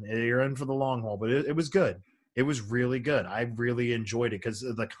long one. You're in for the long haul, but it was good. It was really good. I really enjoyed it because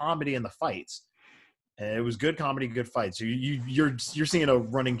of the comedy and the fights. It was good comedy, good fights. So you're seeing a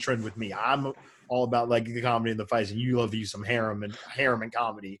running trend with me. I'm all about like the comedy and the fights, and you love to use some harem and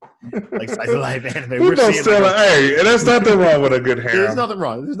comedy, like slice of life anime. And there's nothing wrong with a good harem. There's nothing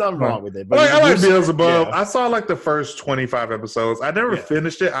wrong with it. But I like Beelzebub. I saw like the first 25 episodes. I never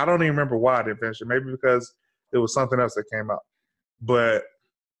finished it. I don't even remember why I didn't finish it. Maybe because it was something else that came out. But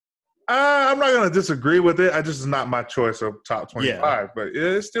I'm not going to disagree with it. It's not my choice of top 25, but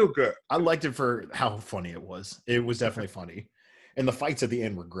it's still good. I liked it for how funny it was. It was definitely funny. And the fights at the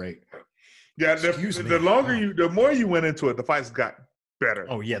end were great. Yeah, the more you went into it, the fights got better.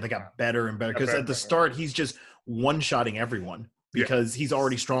 Oh, yeah, they got better and better. Because at the start, he's just one-shotting everyone because he's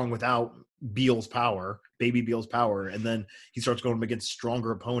already strong without Beel's power, baby Beel's power. And then he starts going against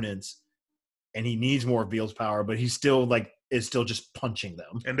stronger opponents, and he needs more of Beel's power, but he's still is still just punching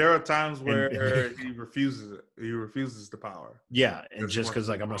them. And there are times where he refuses it. He refuses the power. Yeah, and just because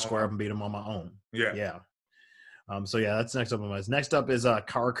I'm going to square up and beat him on my own. Yeah. That's next up on my list. Next up is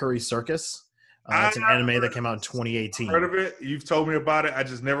Karakuri Circus. It's an anime that came out in 2018. Heard of it? You've told me about it. I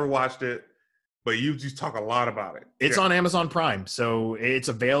just never watched it, but you talk a lot about it. It's on Amazon Prime, so it's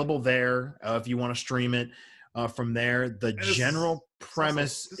available there if you want to stream it from there. The general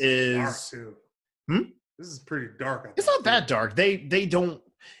premise is dark too. This is pretty dark. It's not that dark. They don't.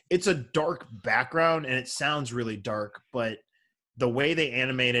 It's a dark background, and it sounds really dark, but the way they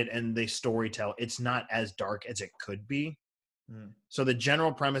animate it and they storytell, it's not as dark as it could be. So the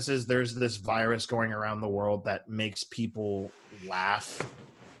general premise is there's this virus going around the world that makes people laugh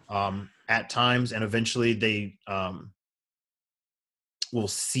at times, and eventually they will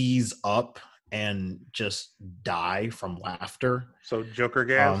seize up and just die from laughter. So Joker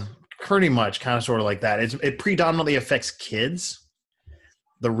gas? Pretty much, kind of sort of like that. It predominantly affects kids.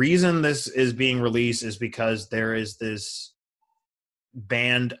 The reason this is being released is because there is this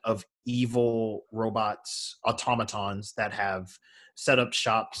band of evil robots, automatons, that have set up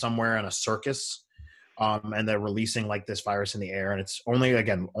shop somewhere in a circus, and they're releasing like this virus in the air, and it's only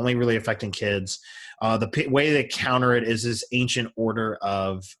really affecting kids. The way they counter it is this ancient order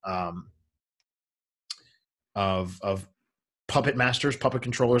of puppet masters, puppet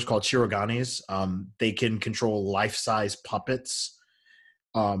controllers called Shiroganes. They can control life-size puppets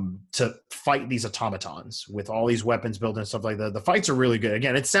to fight these automatons with all these weapons built and stuff like that. The fights are really good.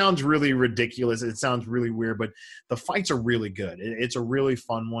 Again, it sounds really ridiculous. It sounds really weird, but the fights are really good. It's a really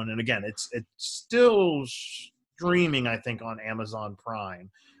fun one. And again, it's still streaming, I think, on Amazon Prime.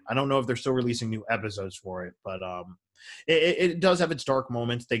 I don't know if they're still releasing new episodes for it, but it does have its dark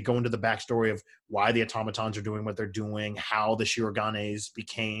moments. They go into the backstory of why the automatons are doing what they're doing, how the Shiroganes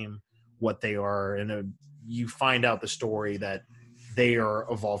became what they are, and you find out the story that they are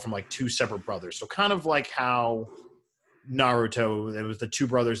evolved from like two separate brothers. So kind of like how Naruto, it was the two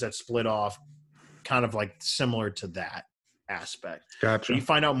brothers that split off, kind of like similar to that aspect. Gotcha. So you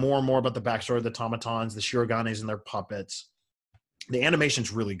find out more and more about the backstory of the automatons, the Shiroganes and their puppets. The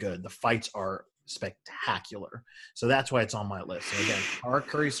animation's really good. The fights are spectacular. So that's why it's on my list. So again,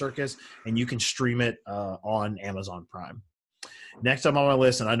 Karakuri Circus, and you can stream it on Amazon Prime. Next up on my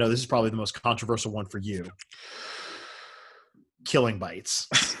list, and I know this is probably the most controversial one for you, Killing Bites.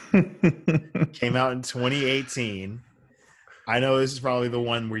 Came out in 2018. I know this is probably the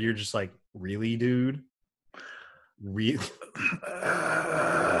one where you're just like, really, dude? Really?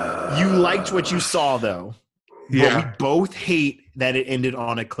 You liked what you saw, though. Yeah. But we both hate that it ended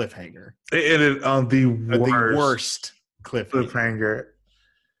on a cliffhanger. It ended on the worst cliffhanger.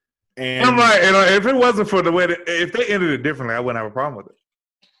 And I'm like, if it wasn't for the way if they ended it differently, I wouldn't have a problem with it.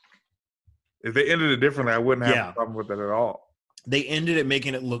 If they ended it differently, I wouldn't have a problem with it at all. They ended it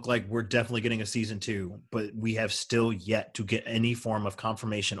making it look like we're definitely getting a season 2, but we have still yet to get any form of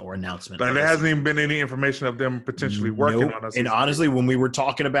confirmation or announcement. Like there hasn't even been any information of them potentially working on us. And honestly, when we were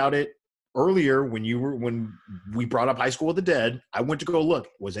talking about it earlier, when we brought up High School of the Dead, I went to go look.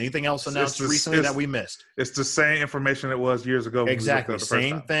 Was anything else announced recently that we missed? It's the same information it was years ago. Exactly.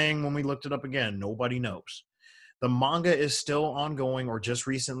 Same thing when we looked it up again. Nobody knows. The manga is still ongoing or just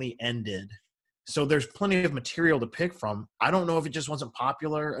recently ended. So there's plenty of material to pick from. I don't know if it just wasn't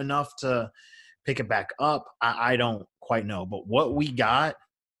popular enough to pick it back up. I don't quite know. But what we got,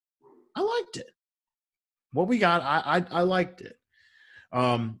 I liked it. What we got, I liked it.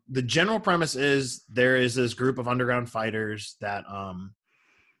 The general premise is there is this group of underground fighters that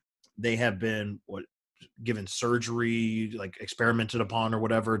they have been given surgery, like experimented upon or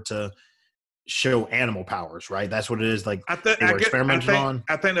whatever to show animal powers, right? That's what it is. Like they were experimented on.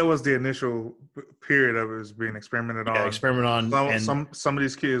 I think that was the initial period of it was being experimented on. Experimented on. Some of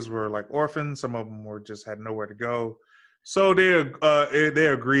these kids were like orphans. Some of them just had nowhere to go. So they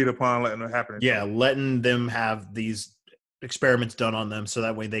agreed upon letting it happen. Yeah, letting them have these experiments done on them so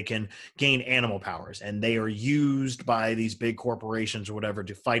that way they can gain animal powers, and they are used by these big corporations or whatever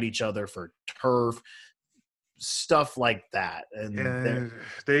to fight each other for turf, stuff like that. And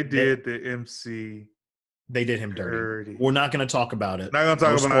they did the MC. They did him dirty. We're not going to talk about it. Not going to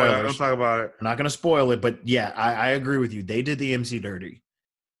talk about it. Don't talk about it. We're not going to spoil it, but yeah, I agree with you. They did the MC dirty.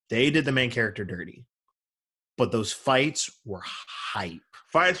 They did the main character dirty. But those fights were hype.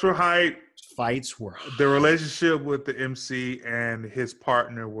 The relationship with the MC and his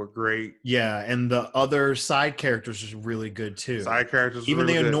partner were great. Yeah, and the other side characters was really good too. Even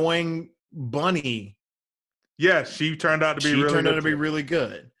the annoying bunny. Yeah, she turned out to be really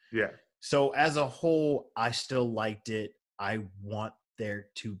good. Yeah. So as a whole, I still liked it. I want there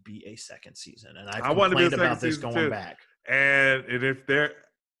to be a second season, and I complained about this going back. And if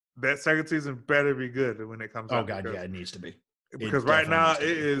that second season better be good when it comes out. Oh God, yeah, it needs to be. Because right now it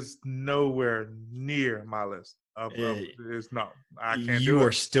is nowhere near my list. It's not. I can't do it. You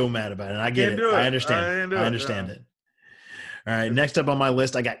are still mad about it. And I get it. I understand. I understand it. All right. Next up on my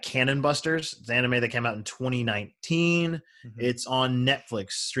list, I got Cannon Busters. It's an anime that came out in 2019. Mm-hmm. It's on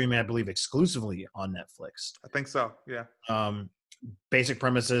Netflix, streaming, I believe, exclusively on Netflix. I think so. Yeah. Basic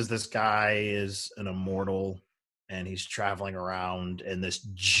premise is this guy is an immortal, and he's traveling around in this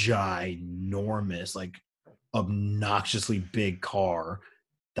ginormous, like, obnoxiously big car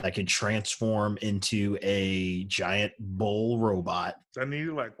that can transform into a giant bull robot. Does that need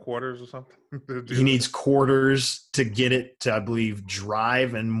like quarters or something? He needs quarters to get it to, I believe,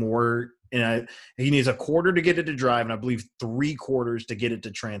 drive, and more. And he needs a quarter to get it to drive, and I believe 3 quarters to get it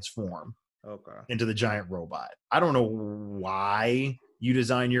to transform into the giant robot. I don't know why you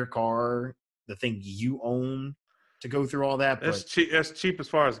design your car, the thing you own, to go through all that. But that's cheap as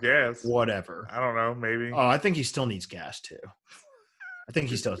far as gas. Whatever. I don't know. Maybe. Oh, I think he still needs gas too. I think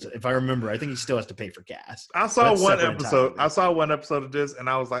he still has to, if I remember, I think he still has to pay for gas. I saw one episode of this, and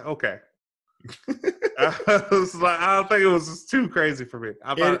I was like, okay. I was like, I don't think it was just too crazy for me.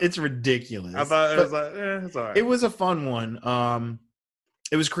 It's ridiculous. I thought it was like, it's all right. It was a fun one.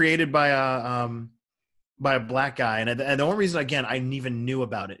 It was created by by a black guy, and the only reason, again, I even knew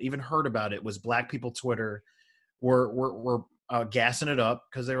about it, even heard about it, was black people Twitter were gassing it up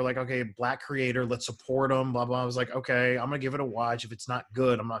because they were like, okay, black creator, let's support him, blah blah. I was like, okay, I'm gonna give it a watch. If it's not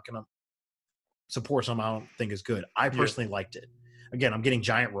good, I'm not gonna support something I don't think is good. I personally liked it. Again, I'm getting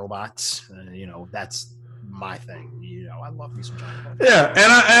giant robots. That's my thing. I love me some giant robots. Yeah,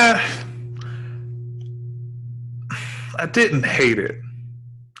 and I didn't hate it.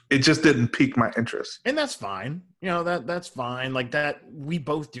 It just didn't pique my interest. And that's fine. That's fine. Like that, we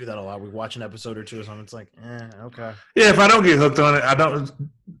both do that a lot. We watch an episode or two or something. It's like, okay. Yeah, if I don't get hooked on it, I don't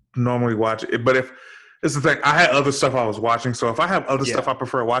normally watch it. But if it's the thing, I had other stuff I was watching. So if I have other stuff I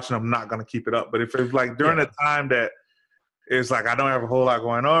prefer watching, I'm not going to keep it up. But if it's like during the time that it's like I don't have a whole lot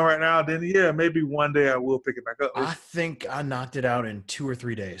going on right now, then maybe one day I will pick it back up. I think I knocked it out in 2 or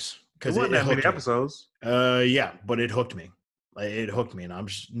 3 days because it wasn't that many episodes. Yeah, but it hooked me. It hooked me, and I'm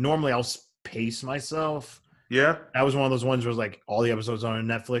just normally I'll pace myself. Yeah, that was one of those ones where it was like all the episodes on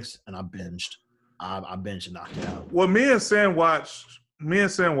Netflix, and I binged. I binged and knocked it out. Well, me and Sin watched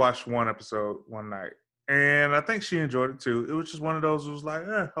one episode one night, and I think she enjoyed it too. It was just one of those. It was like,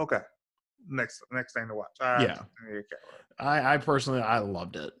 okay, next thing to watch. I personally I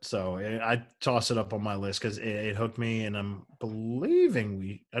loved it, so I tossed it up on my list because it hooked me, and I'm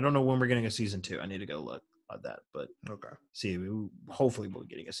believing I don't know when we're getting a season 2. I need to go look at that, but okay. See, hopefully we'll be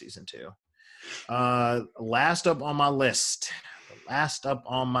getting a season 2. Last up on my list,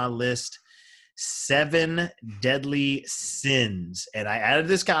 7 Deadly Sins, and I added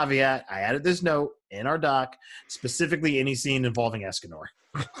this caveat. I added this note in our doc, specifically any scene involving Escanor.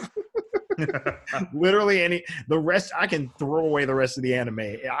 Literally the rest, I can throw away the rest of the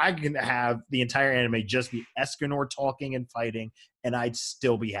anime. I can have the entire anime just be Escanor talking and fighting, and I'd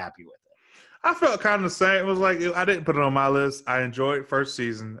still be happy with it. I felt kind of the same. It was like I didn't put it on my list. I enjoyed first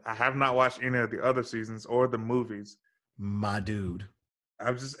season. I have not watched any of the other seasons or the movies. My dude,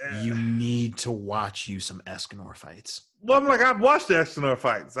 I'm just you need to watch some Escanor fights. Well, I'm like, I've watched the Escanor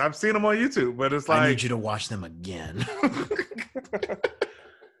fights. I've seen them on YouTube, but it's like I need you to watch them again.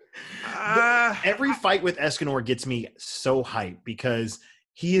 Every fight with Escanor gets me so hyped because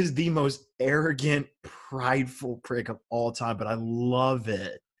he is the most arrogant, prideful prick of all time, but I love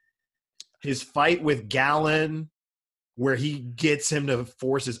it. His fight with Galen, where he gets him to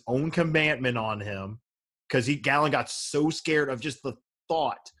force his own commandment on him, because Galen got so scared of just the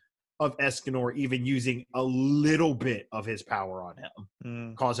thought of Escanor even using a little bit of his power on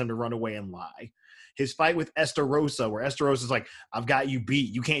him, caused him to run away and lie. His fight with Estarossa, where Estarossa is like, I've got you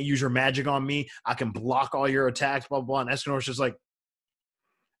beat. You can't use your magic on me. I can block all your attacks, blah, blah, blah. And Escanor's just like,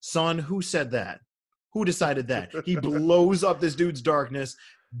 son, who said that? Who decided that? He blows up this dude's darkness,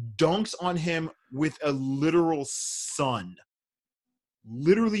 dunks on him with a literal sun.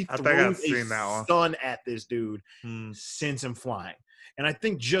 Literally throws a sun at this dude, sends him flying. And I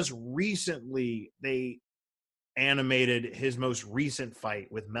think just recently they animated his most recent fight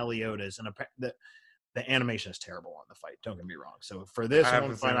with Meliodas, and the animation is terrible on the fight. Don't get me wrong. So for this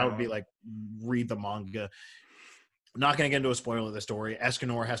one fight, I would be like, read the manga. I'm not going to get into a spoiler of the story.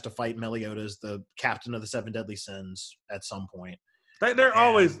 Escanor has to fight Meliodas, the captain of the 7 Deadly Sins, at some point. They're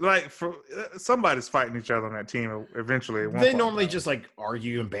always like, somebody's fighting each other on that team eventually. They normally just like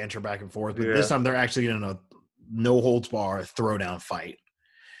argue and banter back and forth, but this time they're actually in a no holds bar throwdown fight.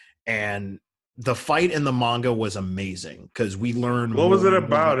 And the fight in the manga was amazing because we learned. What was it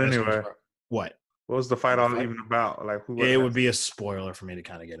about anyway? What was the fight all even about? Like, it would be a spoiler for me to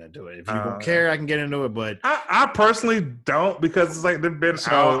kind of get into it. If you don't care, I can get into it, but I personally don't, because it's like they've been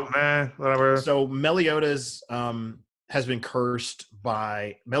out, man. Whatever. So Meliodas has been cursed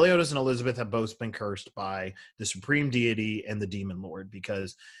by Meliodas and Elizabeth have both been cursed by the supreme deity and the demon lord,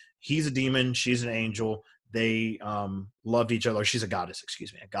 because he's a demon, she's an angel. They loved each other. She's a goddess,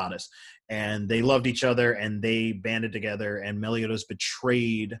 and they loved each other, and they banded together, and Meliodas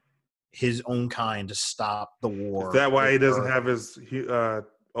betrayed his own kind to stop the war. Is that why he doesn't have his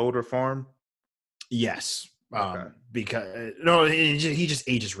older form? Yes. Okay. Because he just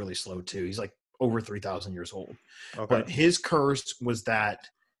ages really slow too. He's like over 3,000 years old. Okay. But his curse was that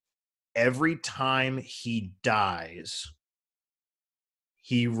every time he dies,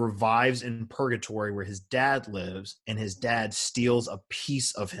 he revives in purgatory where his dad lives, and his dad steals a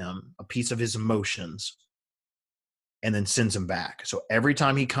piece of him, a piece of his emotions, and then sends him back. So every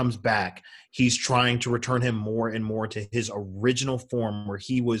time he comes back, he's trying to return him more and more to his original form, where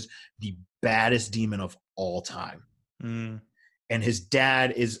he was the baddest demon of all time. And his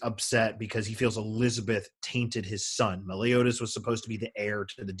dad is upset because he feels Elizabeth tainted his son. Meliodas was supposed to be the heir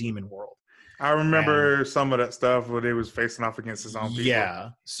to the demon world. I remember some of that stuff where they was facing off against his own people. Yeah.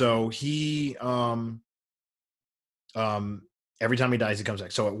 So he Every time he dies, he comes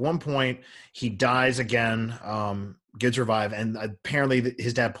back. So at one point, he dies again, gets revived, and apparently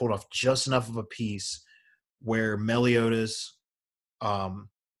his dad pulled off just enough of a piece where Meliodas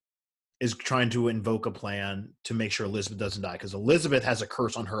is trying to invoke a plan to make sure Elizabeth doesn't die, because Elizabeth has a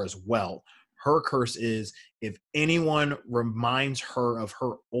curse on her as well. Her curse is if anyone reminds her of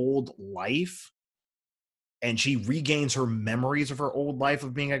her old life and she regains her memories of her old life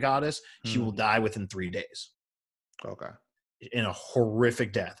of being a goddess, she will die within 3 days. Okay. In a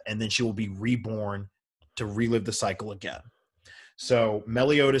horrific death. And then she will be reborn to relive the cycle again. So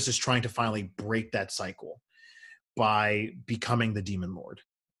Meliodas is trying to finally break that cycle by becoming the demon lord,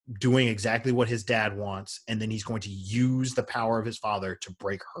 doing exactly what his dad wants, and then he's going to use the power of his father to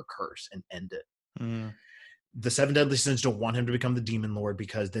break her curse and end it. The seven deadly sins don't want him to become the demon lord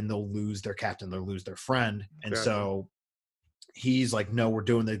because then they'll lose their captain, they'll lose their friend. And so he's like, no, we're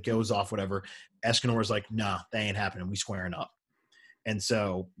doing that, goes off, whatever. Escanor's like, nah, that ain't happening, we squaring up. And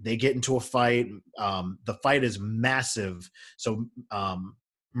so they get into a fight. The fight is massive. So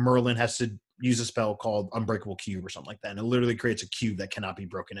Merlin has to use a spell called Unbreakable Cube or something like that. And it literally creates a cube that cannot be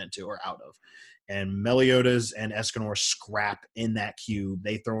broken into or out of. And Meliodas and Escanor scrap in that cube.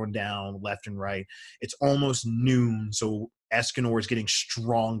 They throw him down left and right. It's almost noon. So Escanor is getting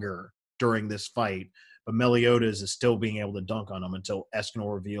stronger during this fight. But Meliodas is still being able to dunk on him until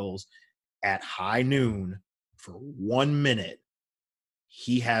Escanor reveals at high noon for 1 minute,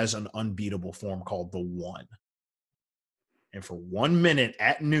 he has an unbeatable form called the One. And for 1 minute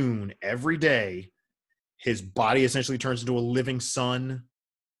at noon every day, his body essentially turns into a living sun,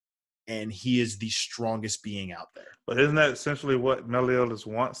 and he is the strongest being out there. But isn't that essentially what Meliodas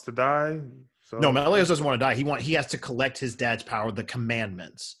wants to die? So no, Meliodas doesn't want to die. He has to collect his dad's power, the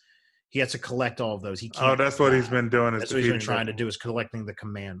commandments. He has to collect all of those. He can't. Oh, that's what he's been doing. That's what he's been trying to do, is collecting the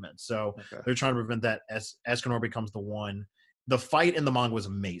commandments. So they're trying to prevent that. As Escanor becomes the One. The fight in the manga was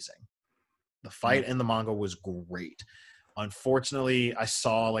amazing. The fight in the manga was great. Unfortunately, I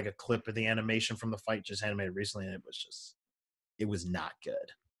saw like a clip of the animation from the fight just animated recently, and it was not good.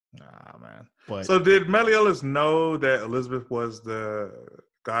 Ah, man. But so did Meliodas know that Elizabeth was the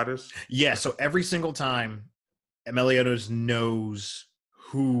goddess? Yeah. So every single time, Meliodas knows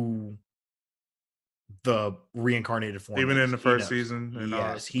who the reincarnated form even is. in the first season.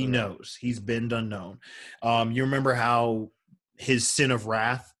 Yes, he knows. He's been unknown. You remember how his sin of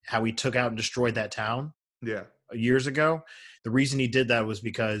wrath, how he took out and destroyed that town? Yeah. Years ago. The reason he did that was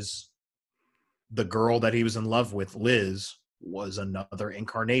because the girl that he was in love with, Liz, was another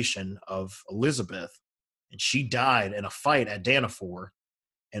incarnation of Elizabeth, and she died in a fight at Danafor,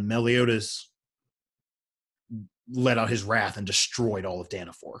 and Meliodas let out his wrath and destroyed all of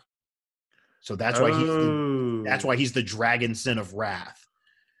Danafor. So that's why he's the dragon sin of wrath,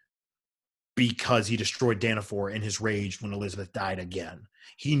 because he destroyed Danafor in his rage when Elizabeth died again.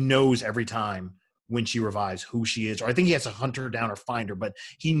 He knows every time when she revives who she is, or I think he has to hunt her down or find her, but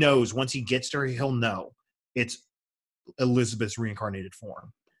he knows once he gets to her, he'll know it's Elizabeth's reincarnated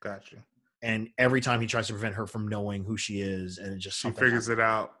form. Gotcha. And every time he tries to prevent her from knowing who she is, and it just she figures it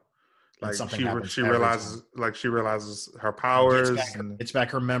out. Like she realizes her powers. It's back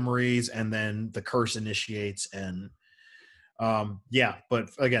her memories, and then the curse initiates. And but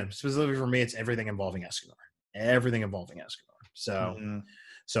again, specifically for me, it's everything involving Escanor. Everything involving Escanor. So.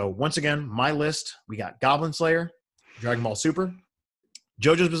 So once again, my list, we got Goblin Slayer, Dragon Ball Super,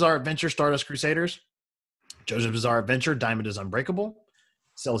 JoJo's Bizarre Adventure, Stardust Crusaders, JoJo's Bizarre Adventure, Diamond is Unbreakable,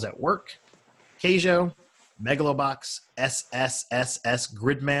 Cells at Work, Keijo, Megalobox, SSSS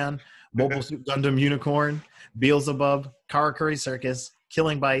Gridman, Mobile Suit Gundam Unicorn, Beelzebub, Karakuri Circus,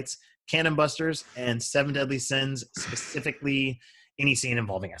 Killing Bites, Cannon Busters, and Seven Deadly Sins, specifically any scene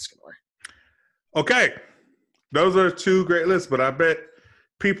involving Escanor. Okay. Those are two great lists, but I bet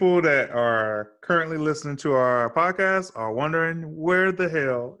people that are currently listening to our podcast are wondering where the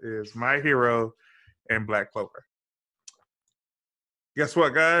hell is My Hero and Black Clover. Guess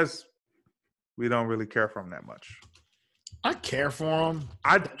what, guys? We don't really care for them that much. I care for them.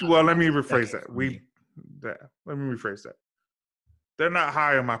 Let me rephrase that. Let me rephrase that. They're not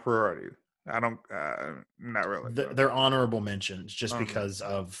high on my priority. I don't. Not really. They're honorable mentions just because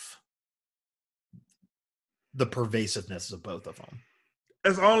of the pervasiveness of both of them.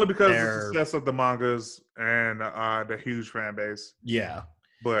 It's only because of the success of the mangas and the huge fan base. Yeah.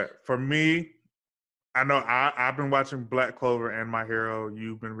 But for me, I know I've been watching Black Clover and My Hero.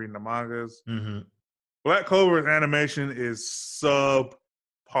 You've been reading the mangas. Mm-hmm. Black Clover's animation is subpar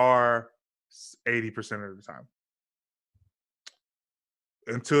 80% of the time.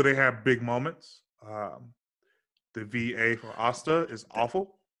 Until they have big moments. The VA for Asta is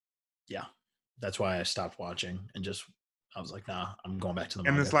awful. Yeah. That's why I stopped watching and I was like, nah, I'm going back to the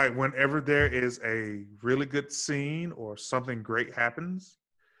And manga. it's like whenever there is a really good scene or something great happens,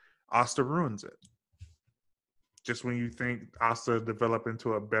 Asta ruins it. Just when you think Asta develop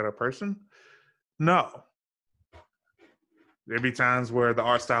into a better person, no. There'd be times where the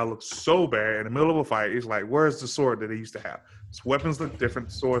art style looks so bad in the middle of a fight. It's like, where's the sword that they used to have? So weapons look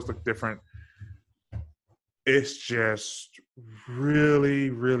different, swords look different. It's just really,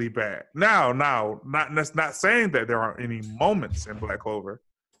 really bad. Now, not saying that there aren't any moments in Black Clover.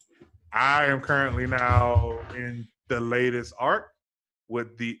 I am currently now in the latest arc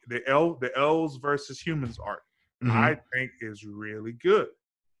with the elves versus humans arc. Mm-hmm. I think is really good.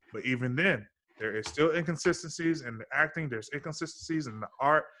 But even then, there is still inconsistencies in the acting. There's inconsistencies in the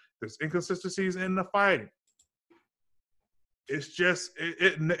art. There's inconsistencies in the fighting. It's just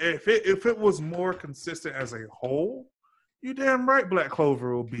if it was more consistent as a whole, you damn right Black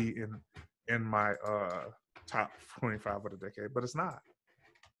Clover will be in my top 25 of the decade. But it's not.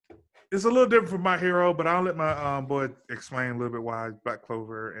 It's a little different from My Hero, but I'll let my boy explain a little bit why Black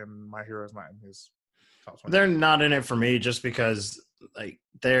Clover and My Hero is not in his top 25. They're not in it for me just because like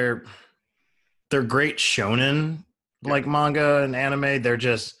they're great shonen like manga and anime. They're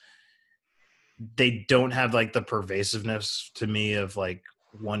just they don't have like the pervasiveness to me of like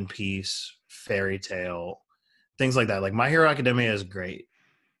One Piece, Fairy Tail, things like that. Like My Hero Academia is great,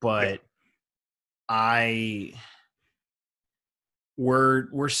 but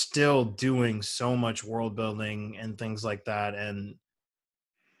we're still doing so much world building and things like that, and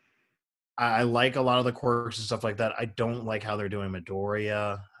I like a lot of the quirks and stuff like that. I don't like how they're doing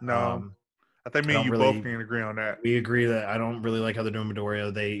Midoriya. No, I think me and you both can agree on that. We agree that I don't really like how they're doing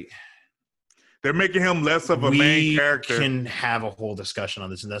Midoriya. They're making him less of a main character. We can have a whole discussion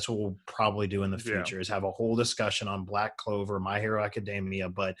on this, and that's what we'll probably do in the future, is have a whole discussion on Black Clover, My Hero Academia,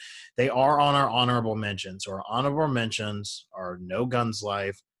 but they are on our honorable mentions. So our honorable mentions are No Guns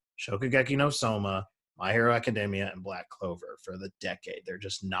Life, Shokugeki no Soma, My Hero Academia, and Black Clover for the decade. They're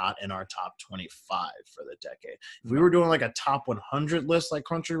just not in our top 25 for the decade. If we were doing like a top 100 list like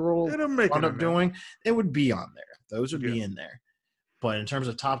Crunchyroll wound up doing, it would be on there. Those would be in there. But in terms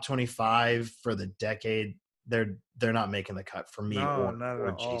of top 25 for the decade, they're not making the cut for me or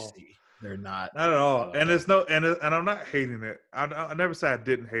GC. They're not at all. And it's and I'm not hating it. I never said I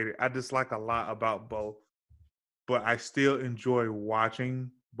didn't hate it. I dislike a lot about both, but I still enjoy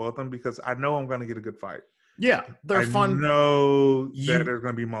watching both of them because I know I'm going to get a good fight. Yeah, they're fun. I know that there's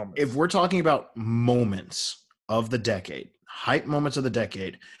going to be moments. If we're talking about moments of the decade, hype moments of the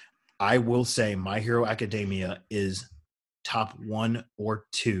decade, I will say My Hero Academia is top 1 or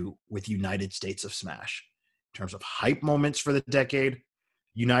 2 with United States of Smash. In terms of hype moments for the decade,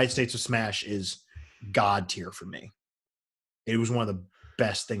 United States of Smash is God tier for me. It was one of the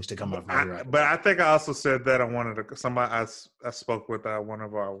best things to come out of My Hero. But I think I also said that on one of the somebody I spoke with one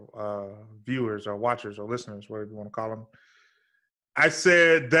of our viewers or watchers or listeners, whatever you want to call them. I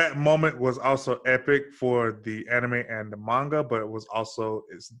said that moment was also epic for the anime and the manga, but it was also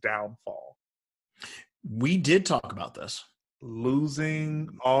its downfall. We did talk about this. Losing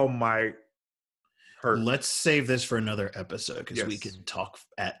All Might hurt. Let's save this for another episode because we can talk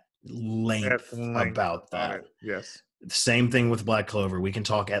at length about that. Yes. Same thing with Black Clover. We can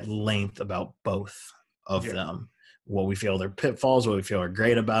talk at length about both of them. What we feel their pitfalls, what we feel are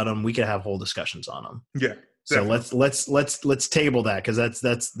great about them. We can have whole discussions on them. Yeah. So let's table that because that's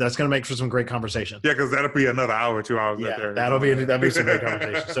going to make for some great conversation. Yeah, because that'll be another hour, 2 hours. Yeah, that'll be some great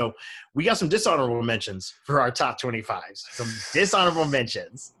conversation. So we got some dishonorable mentions for our top 25s. Some dishonorable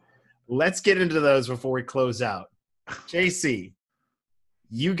mentions. Let's get into those before we close out. JC,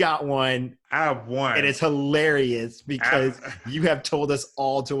 you got one. I have one, and it's hilarious because you have told us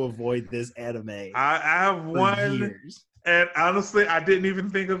all to avoid this anime. I have one. Years. And honestly, I didn't even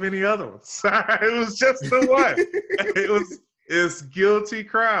think of any other ones. It was just the one. It's Guilty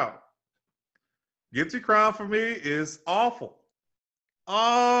Crown. Guilty Crown for me is awful.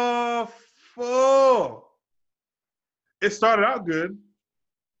 Awful. It started out good.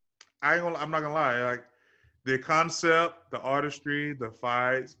 I'm not gonna lie. Like the concept, the artistry, the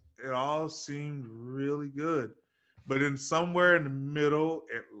fights, it all seemed really good. But then somewhere in the middle,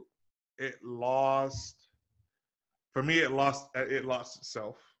 it lost. For me, it lost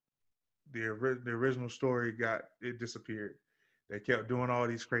itself. The original story disappeared. They kept doing all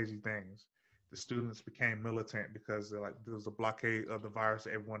these crazy things. The students became militant because there was a blockade of the virus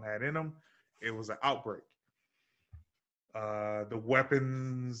that everyone had in them. It was an outbreak. The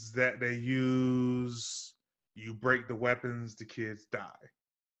weapons that they use, you break the weapons, the kids die.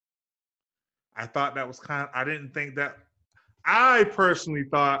 I thought that was I didn't think that. I personally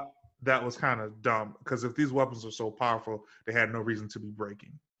thought that was kind of dumb because if these weapons are so powerful, they had no reason to be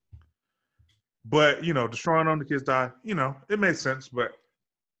breaking. But destroying them, the kids die. It made sense, but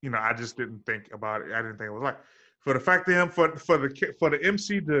I just didn't think about it. I didn't think it was like for the fact that for the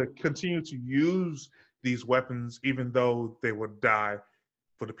MC to continue to use these weapons, even though they would die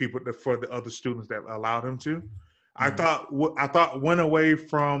for the other students that allowed him to. Mm-hmm. I thought went away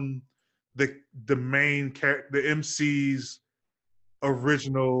from the main character, the MC's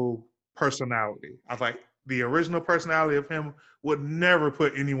original personality. I was like, the original personality of him would never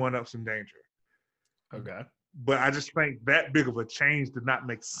put anyone else in danger. Okay. But I just think that big of a change did not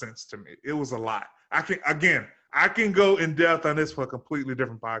make sense to me. It was a lot. I can go in depth on this for a completely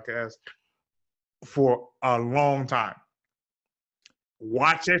different podcast for a long time.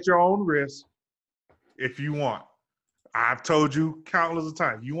 Watch at your own risk if you want. I've told you countless of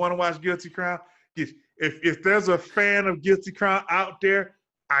times. You want to watch Guilty Crown? If there's a fan of Guilty Crown out there,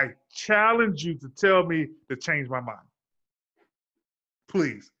 I challenge you to tell me to change my mind.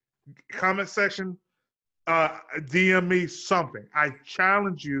 Please. Comment section, DM me something. I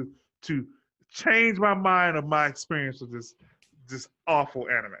challenge you to change my mind of my experience with this awful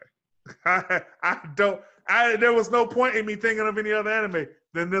anime. There was no point in me thinking of any other anime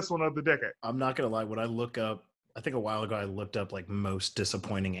than this one of the decade. I'm not gonna lie, when I look up, I think a while ago I looked up like most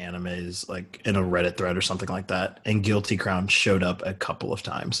disappointing animes, like in a Reddit thread or something like that, and Guilty Crown showed up a couple of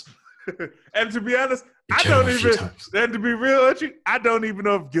times. And to be honest, and to be real with you, I don't even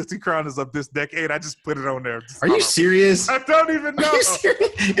know if Guilty Crown is of this decade. I just put it on there. Are you serious? I don't even know. Are you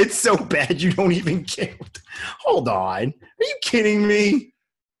serious? It's so bad you don't even care. Hold on. Are you kidding me?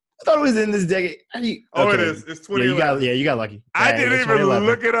 I thought it was in this decade. Okay. It is. It's 2011. You got lucky. I didn't even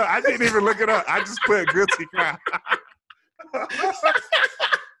look it up. I just put Guilty Crown.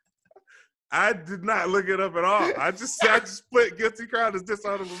 I did not look it up at all. I just put Guilty Crown as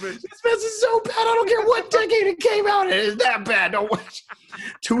dishonorable mention. This mess is so bad. I don't care what decade it came out in. It's that bad. Don't watch.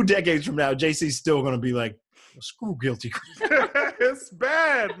 2 decades from now, JC's still going to be like, screw Guilty Crown. It's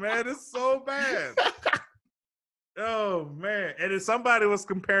bad, man. It's so bad. Oh, man. And if somebody was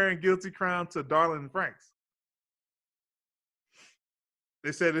comparing Guilty Crown to Darling in Franxx.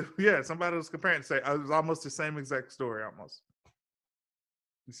 They said, somebody was comparing it. Say it was almost the same exact story, almost.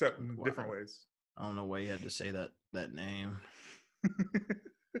 Except in different ways. I don't know why you had to say that name.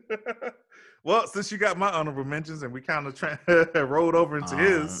 Well, since you got my honorable mentions and we kind of rolled over into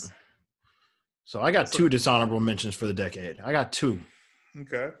his. So I got 2 dishonorable mentions for the decade. I got 2.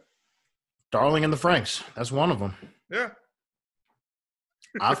 Okay. Darling in the Franxx. That's one of them. Yeah.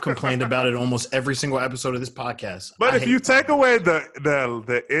 I've complained about it almost every single episode of this podcast. But if you take away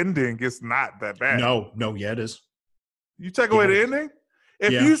the ending, it's not that bad. No, yeah, it is. You take away the ending?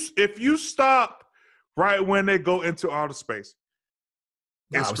 If you stop right when they go into outer space,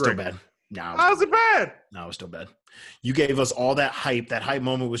 it's great. Still bad. No, how's it bad? No, it was still bad. You gave us all that hype. That hype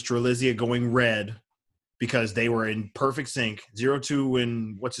moment was Strelitzia going red because they were in perfect sync. 02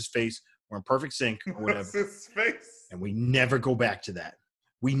 and what's his face were in perfect sync or whatever. What's his face? And we never go back to that.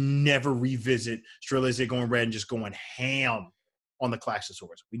 We never revisit Strelitzia going red and just going ham on the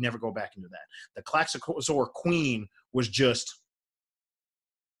Klaxosaurs. We never go back into that. The Klaxosaur Queen was just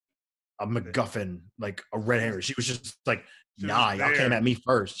a MacGuffin, like a red herring. She was just like, y'all came at me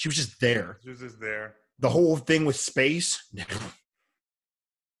first. She was just there. She was just there. The whole thing with space.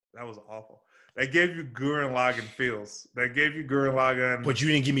 That was awful. They gave you Gurren Lagann feels. They gave you Gurren Lagann. But you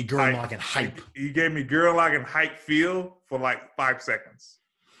didn't give me Gurren Lagann hype. You gave me Gurren Lagann hype feel for like 5 seconds.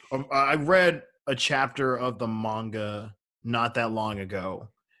 I read a chapter of the manga not that long ago,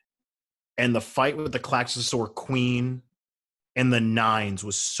 and the fight with the Klaxosaur Queen and the Nines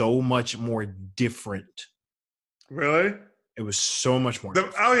was so much more different. Really? It was so much more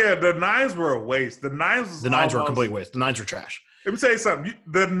different. The Nines were a waste. The Nines were a complete waste. The Nines were trash. Let me tell you something.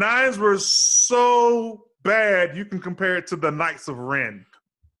 The Nines were so bad, you can compare it to the Knights of Ren.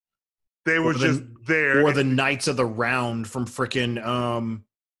 They were just there. Or the Knights of the Round from frickin'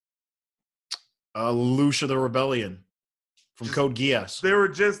 Lucia the Rebellion from Code Geass. They were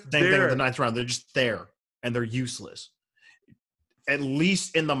just Same thing with the Knights Round. They're just there, and they're useless. At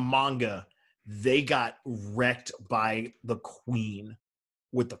least in the manga, they got wrecked by the Queen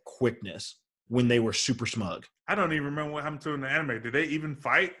with the quickness when they were super smug. I don't even remember what happened to them in the anime. Did they even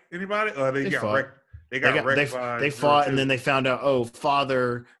fight anybody? Or they got wrecked? They fought, and then they found out,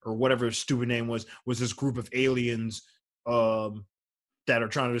 Father, or whatever his stupid name was this group of aliens that are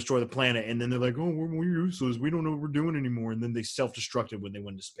trying to destroy the planet, and then they're like, "Oh, we're useless. We don't know what we're doing anymore." And then they self-destructed when they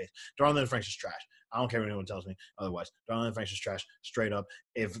went into space. Darling in the Franxx is trash. I don't care what anyone tells me otherwise. Darling in the Franxx is trash, straight up.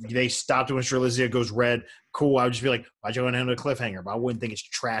 If they stopped when Strelitzia goes red, cool. I would just be like, "Why'd you go down to a cliffhanger?" But I wouldn't think it's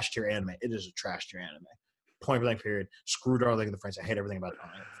trash tier anime. It is a trash tier anime. Point blank. Period. Screw Darling in the Franxx. I hate everything about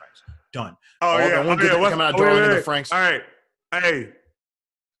Darling in the Franxx. Done. The one good thing coming out of Darling in the Franxx. All right, hey,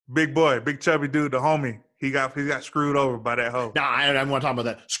 big boy, big chubby dude, the homie. He got screwed over by that hoe. Nah, I don't want to talk about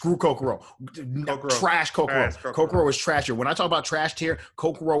that. Screw Kokoro. Trash Kokoro. Kokoro is trash tier. When I talk about trash tier,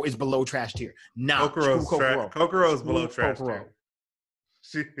 Kokoro is below trash tier. Nah, Kokoro is below trash tier.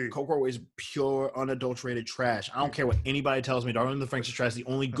 Kokoro is pure, unadulterated trash. I don't care what anybody tells me. Darling in the Franxx is trash. The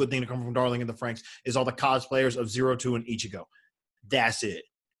only good thing to come from Darling in the Franxx is all the cosplayers of Zero Two and Ichigo. That's it.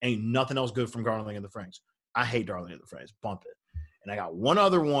 Ain't nothing else good from Darling in the Franxx. I hate Darling in the Franxx. Bump it. And I got one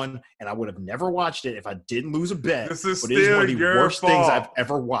other one, and I would have never watched it if I didn't lose a bet. This is but it is one of the worst fault. things I've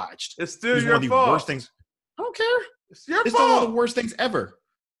ever watched. It's still it's your one of the fault. worst things. I don't care. It's your it's fault. one of the worst things ever.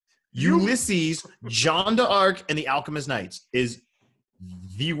 Ulysses, Jeanne d'Arc, and the Alchemist Knights is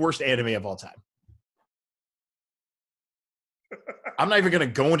the worst anime of all time. I'm not even going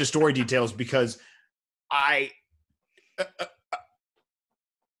to go into story details because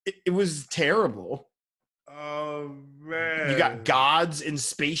it was terrible. Oh, man. You got gods and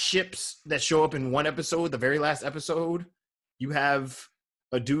spaceships that show up in one episode, the very last episode. You have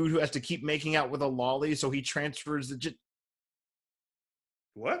a dude who has to keep making out with a lolly, so he transfers the...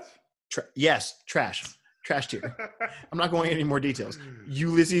 What? Yes, trash. Trash tier. I'm not going into any more details.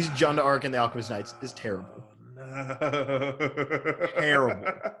 Ulysses, Jeanne d'Arc, and the Alchemist Knights is terrible. No. Terrible.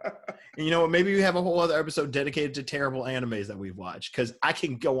 And you know what? Maybe we have a whole other episode dedicated to terrible animes that we've watched, because I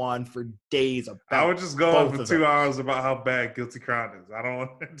can go on for days about I would just go on for 2 hours about how bad Guilty Crown is. I don't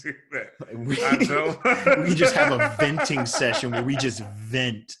want to do that. We just have a venting session where we just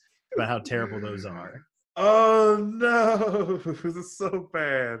vent about how terrible those are. Oh, no. It's so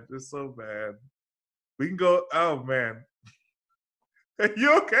bad. It's so bad. We can go. Oh, man.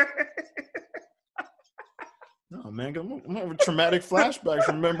 You okay? Oh man, I'm having traumatic flashbacks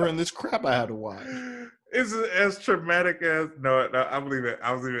remembering this crap I had to watch. Is it as traumatic as no, I believe it.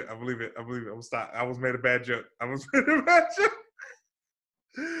 I believe it. I'm stop. I was made a bad joke. I'm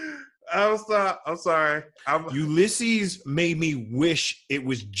sorry. Ulysses made me wish it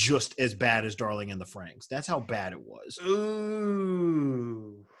was just as bad as Darling in the Franxx. That's how bad it was.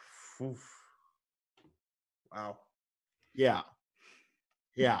 Ooh. Oof. Wow. Yeah.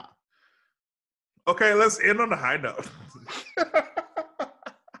 Yeah. Okay, let's end on a high note.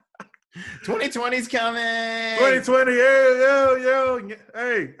 2020's coming. 2020, yo.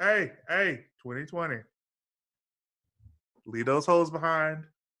 Hey, 2020. Leave those hoes behind.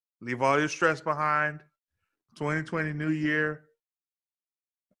 Leave all your stress behind. 2020, new year.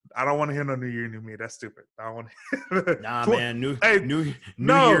 I don't want to hear no New Year, New Me. That's stupid. I don't want to. Nah, man. New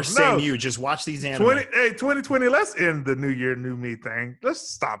Year, same you. Just watch these anime. 2020. Let's end the New Year, New Me thing. Let's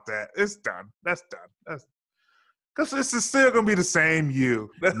stop that. It's done. That's done. Because this is still gonna be the same you.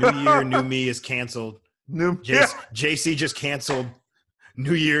 New Year, New Me is canceled. JC just canceled.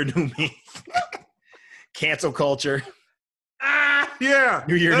 New Year, New Me. Cancel culture. Yeah.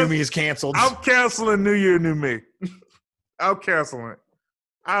 New Year, New Me is canceled. I'm canceling New Year, New Me. I'm canceling it.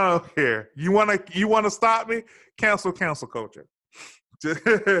 I don't care. You wanna stop me? Cancel culture.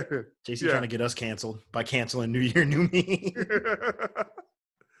 JC trying to get us canceled by canceling New Year, New Me.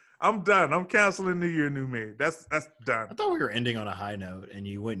 I'm done. I'm canceling New Year, New Me. That's done. I thought we were ending on a high note, and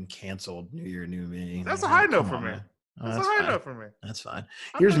you wouldn't cancel New Year, New Me. That's a high note for me. That's a high note for me. That's fine.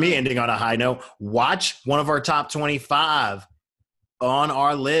 Here's me ending on a high note. Watch one of our top 25 on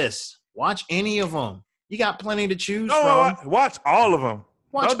our list. Watch any of them. You got plenty to choose from. Watch all of them.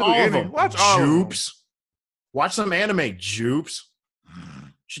 Watch all of them. Watch all Jupes. of them. Watch some anime. Jupes.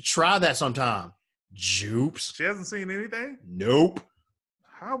 Should try that sometime. Jupes. She hasn't seen anything? Nope.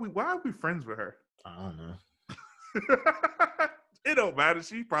 Why are we friends with her? I don't know. It don't matter.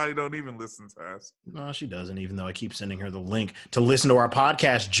 She probably don't even listen to us. No, she doesn't, even though I keep sending her the link to listen to our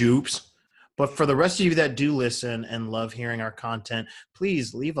podcast, Jupes. But for the rest of you that do listen and love hearing our content,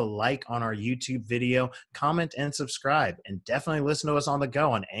 please leave a like on our YouTube video, comment, and subscribe. And definitely listen to us on the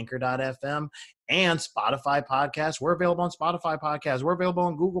go on Anchor.fm and Spotify Podcasts. We're available on Spotify Podcasts. We're available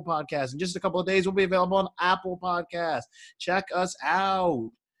on Google Podcasts. In just a couple of days, we'll be available on Apple Podcasts. Check us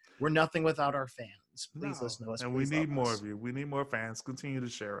out. We're nothing without our fans. Please listen to us. And we need more of you. We need more fans. Continue to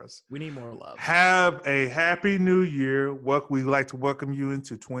share us. We need more love. Have a happy new year. We'd like to welcome you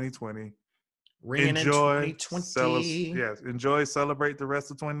into 2020. Ringing in 2020. Enjoy, celebrate the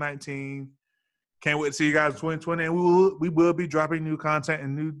rest of 2019. Can't wait to see you guys in 2020. And we will be dropping new content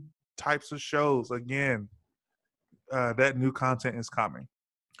and new types of shows again. That new content is coming.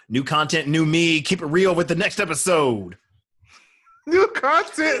 New content, new me. Keep it real with the next episode. New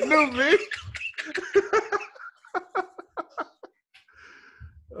content, new me.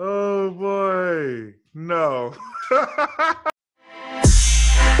 Oh boy, no.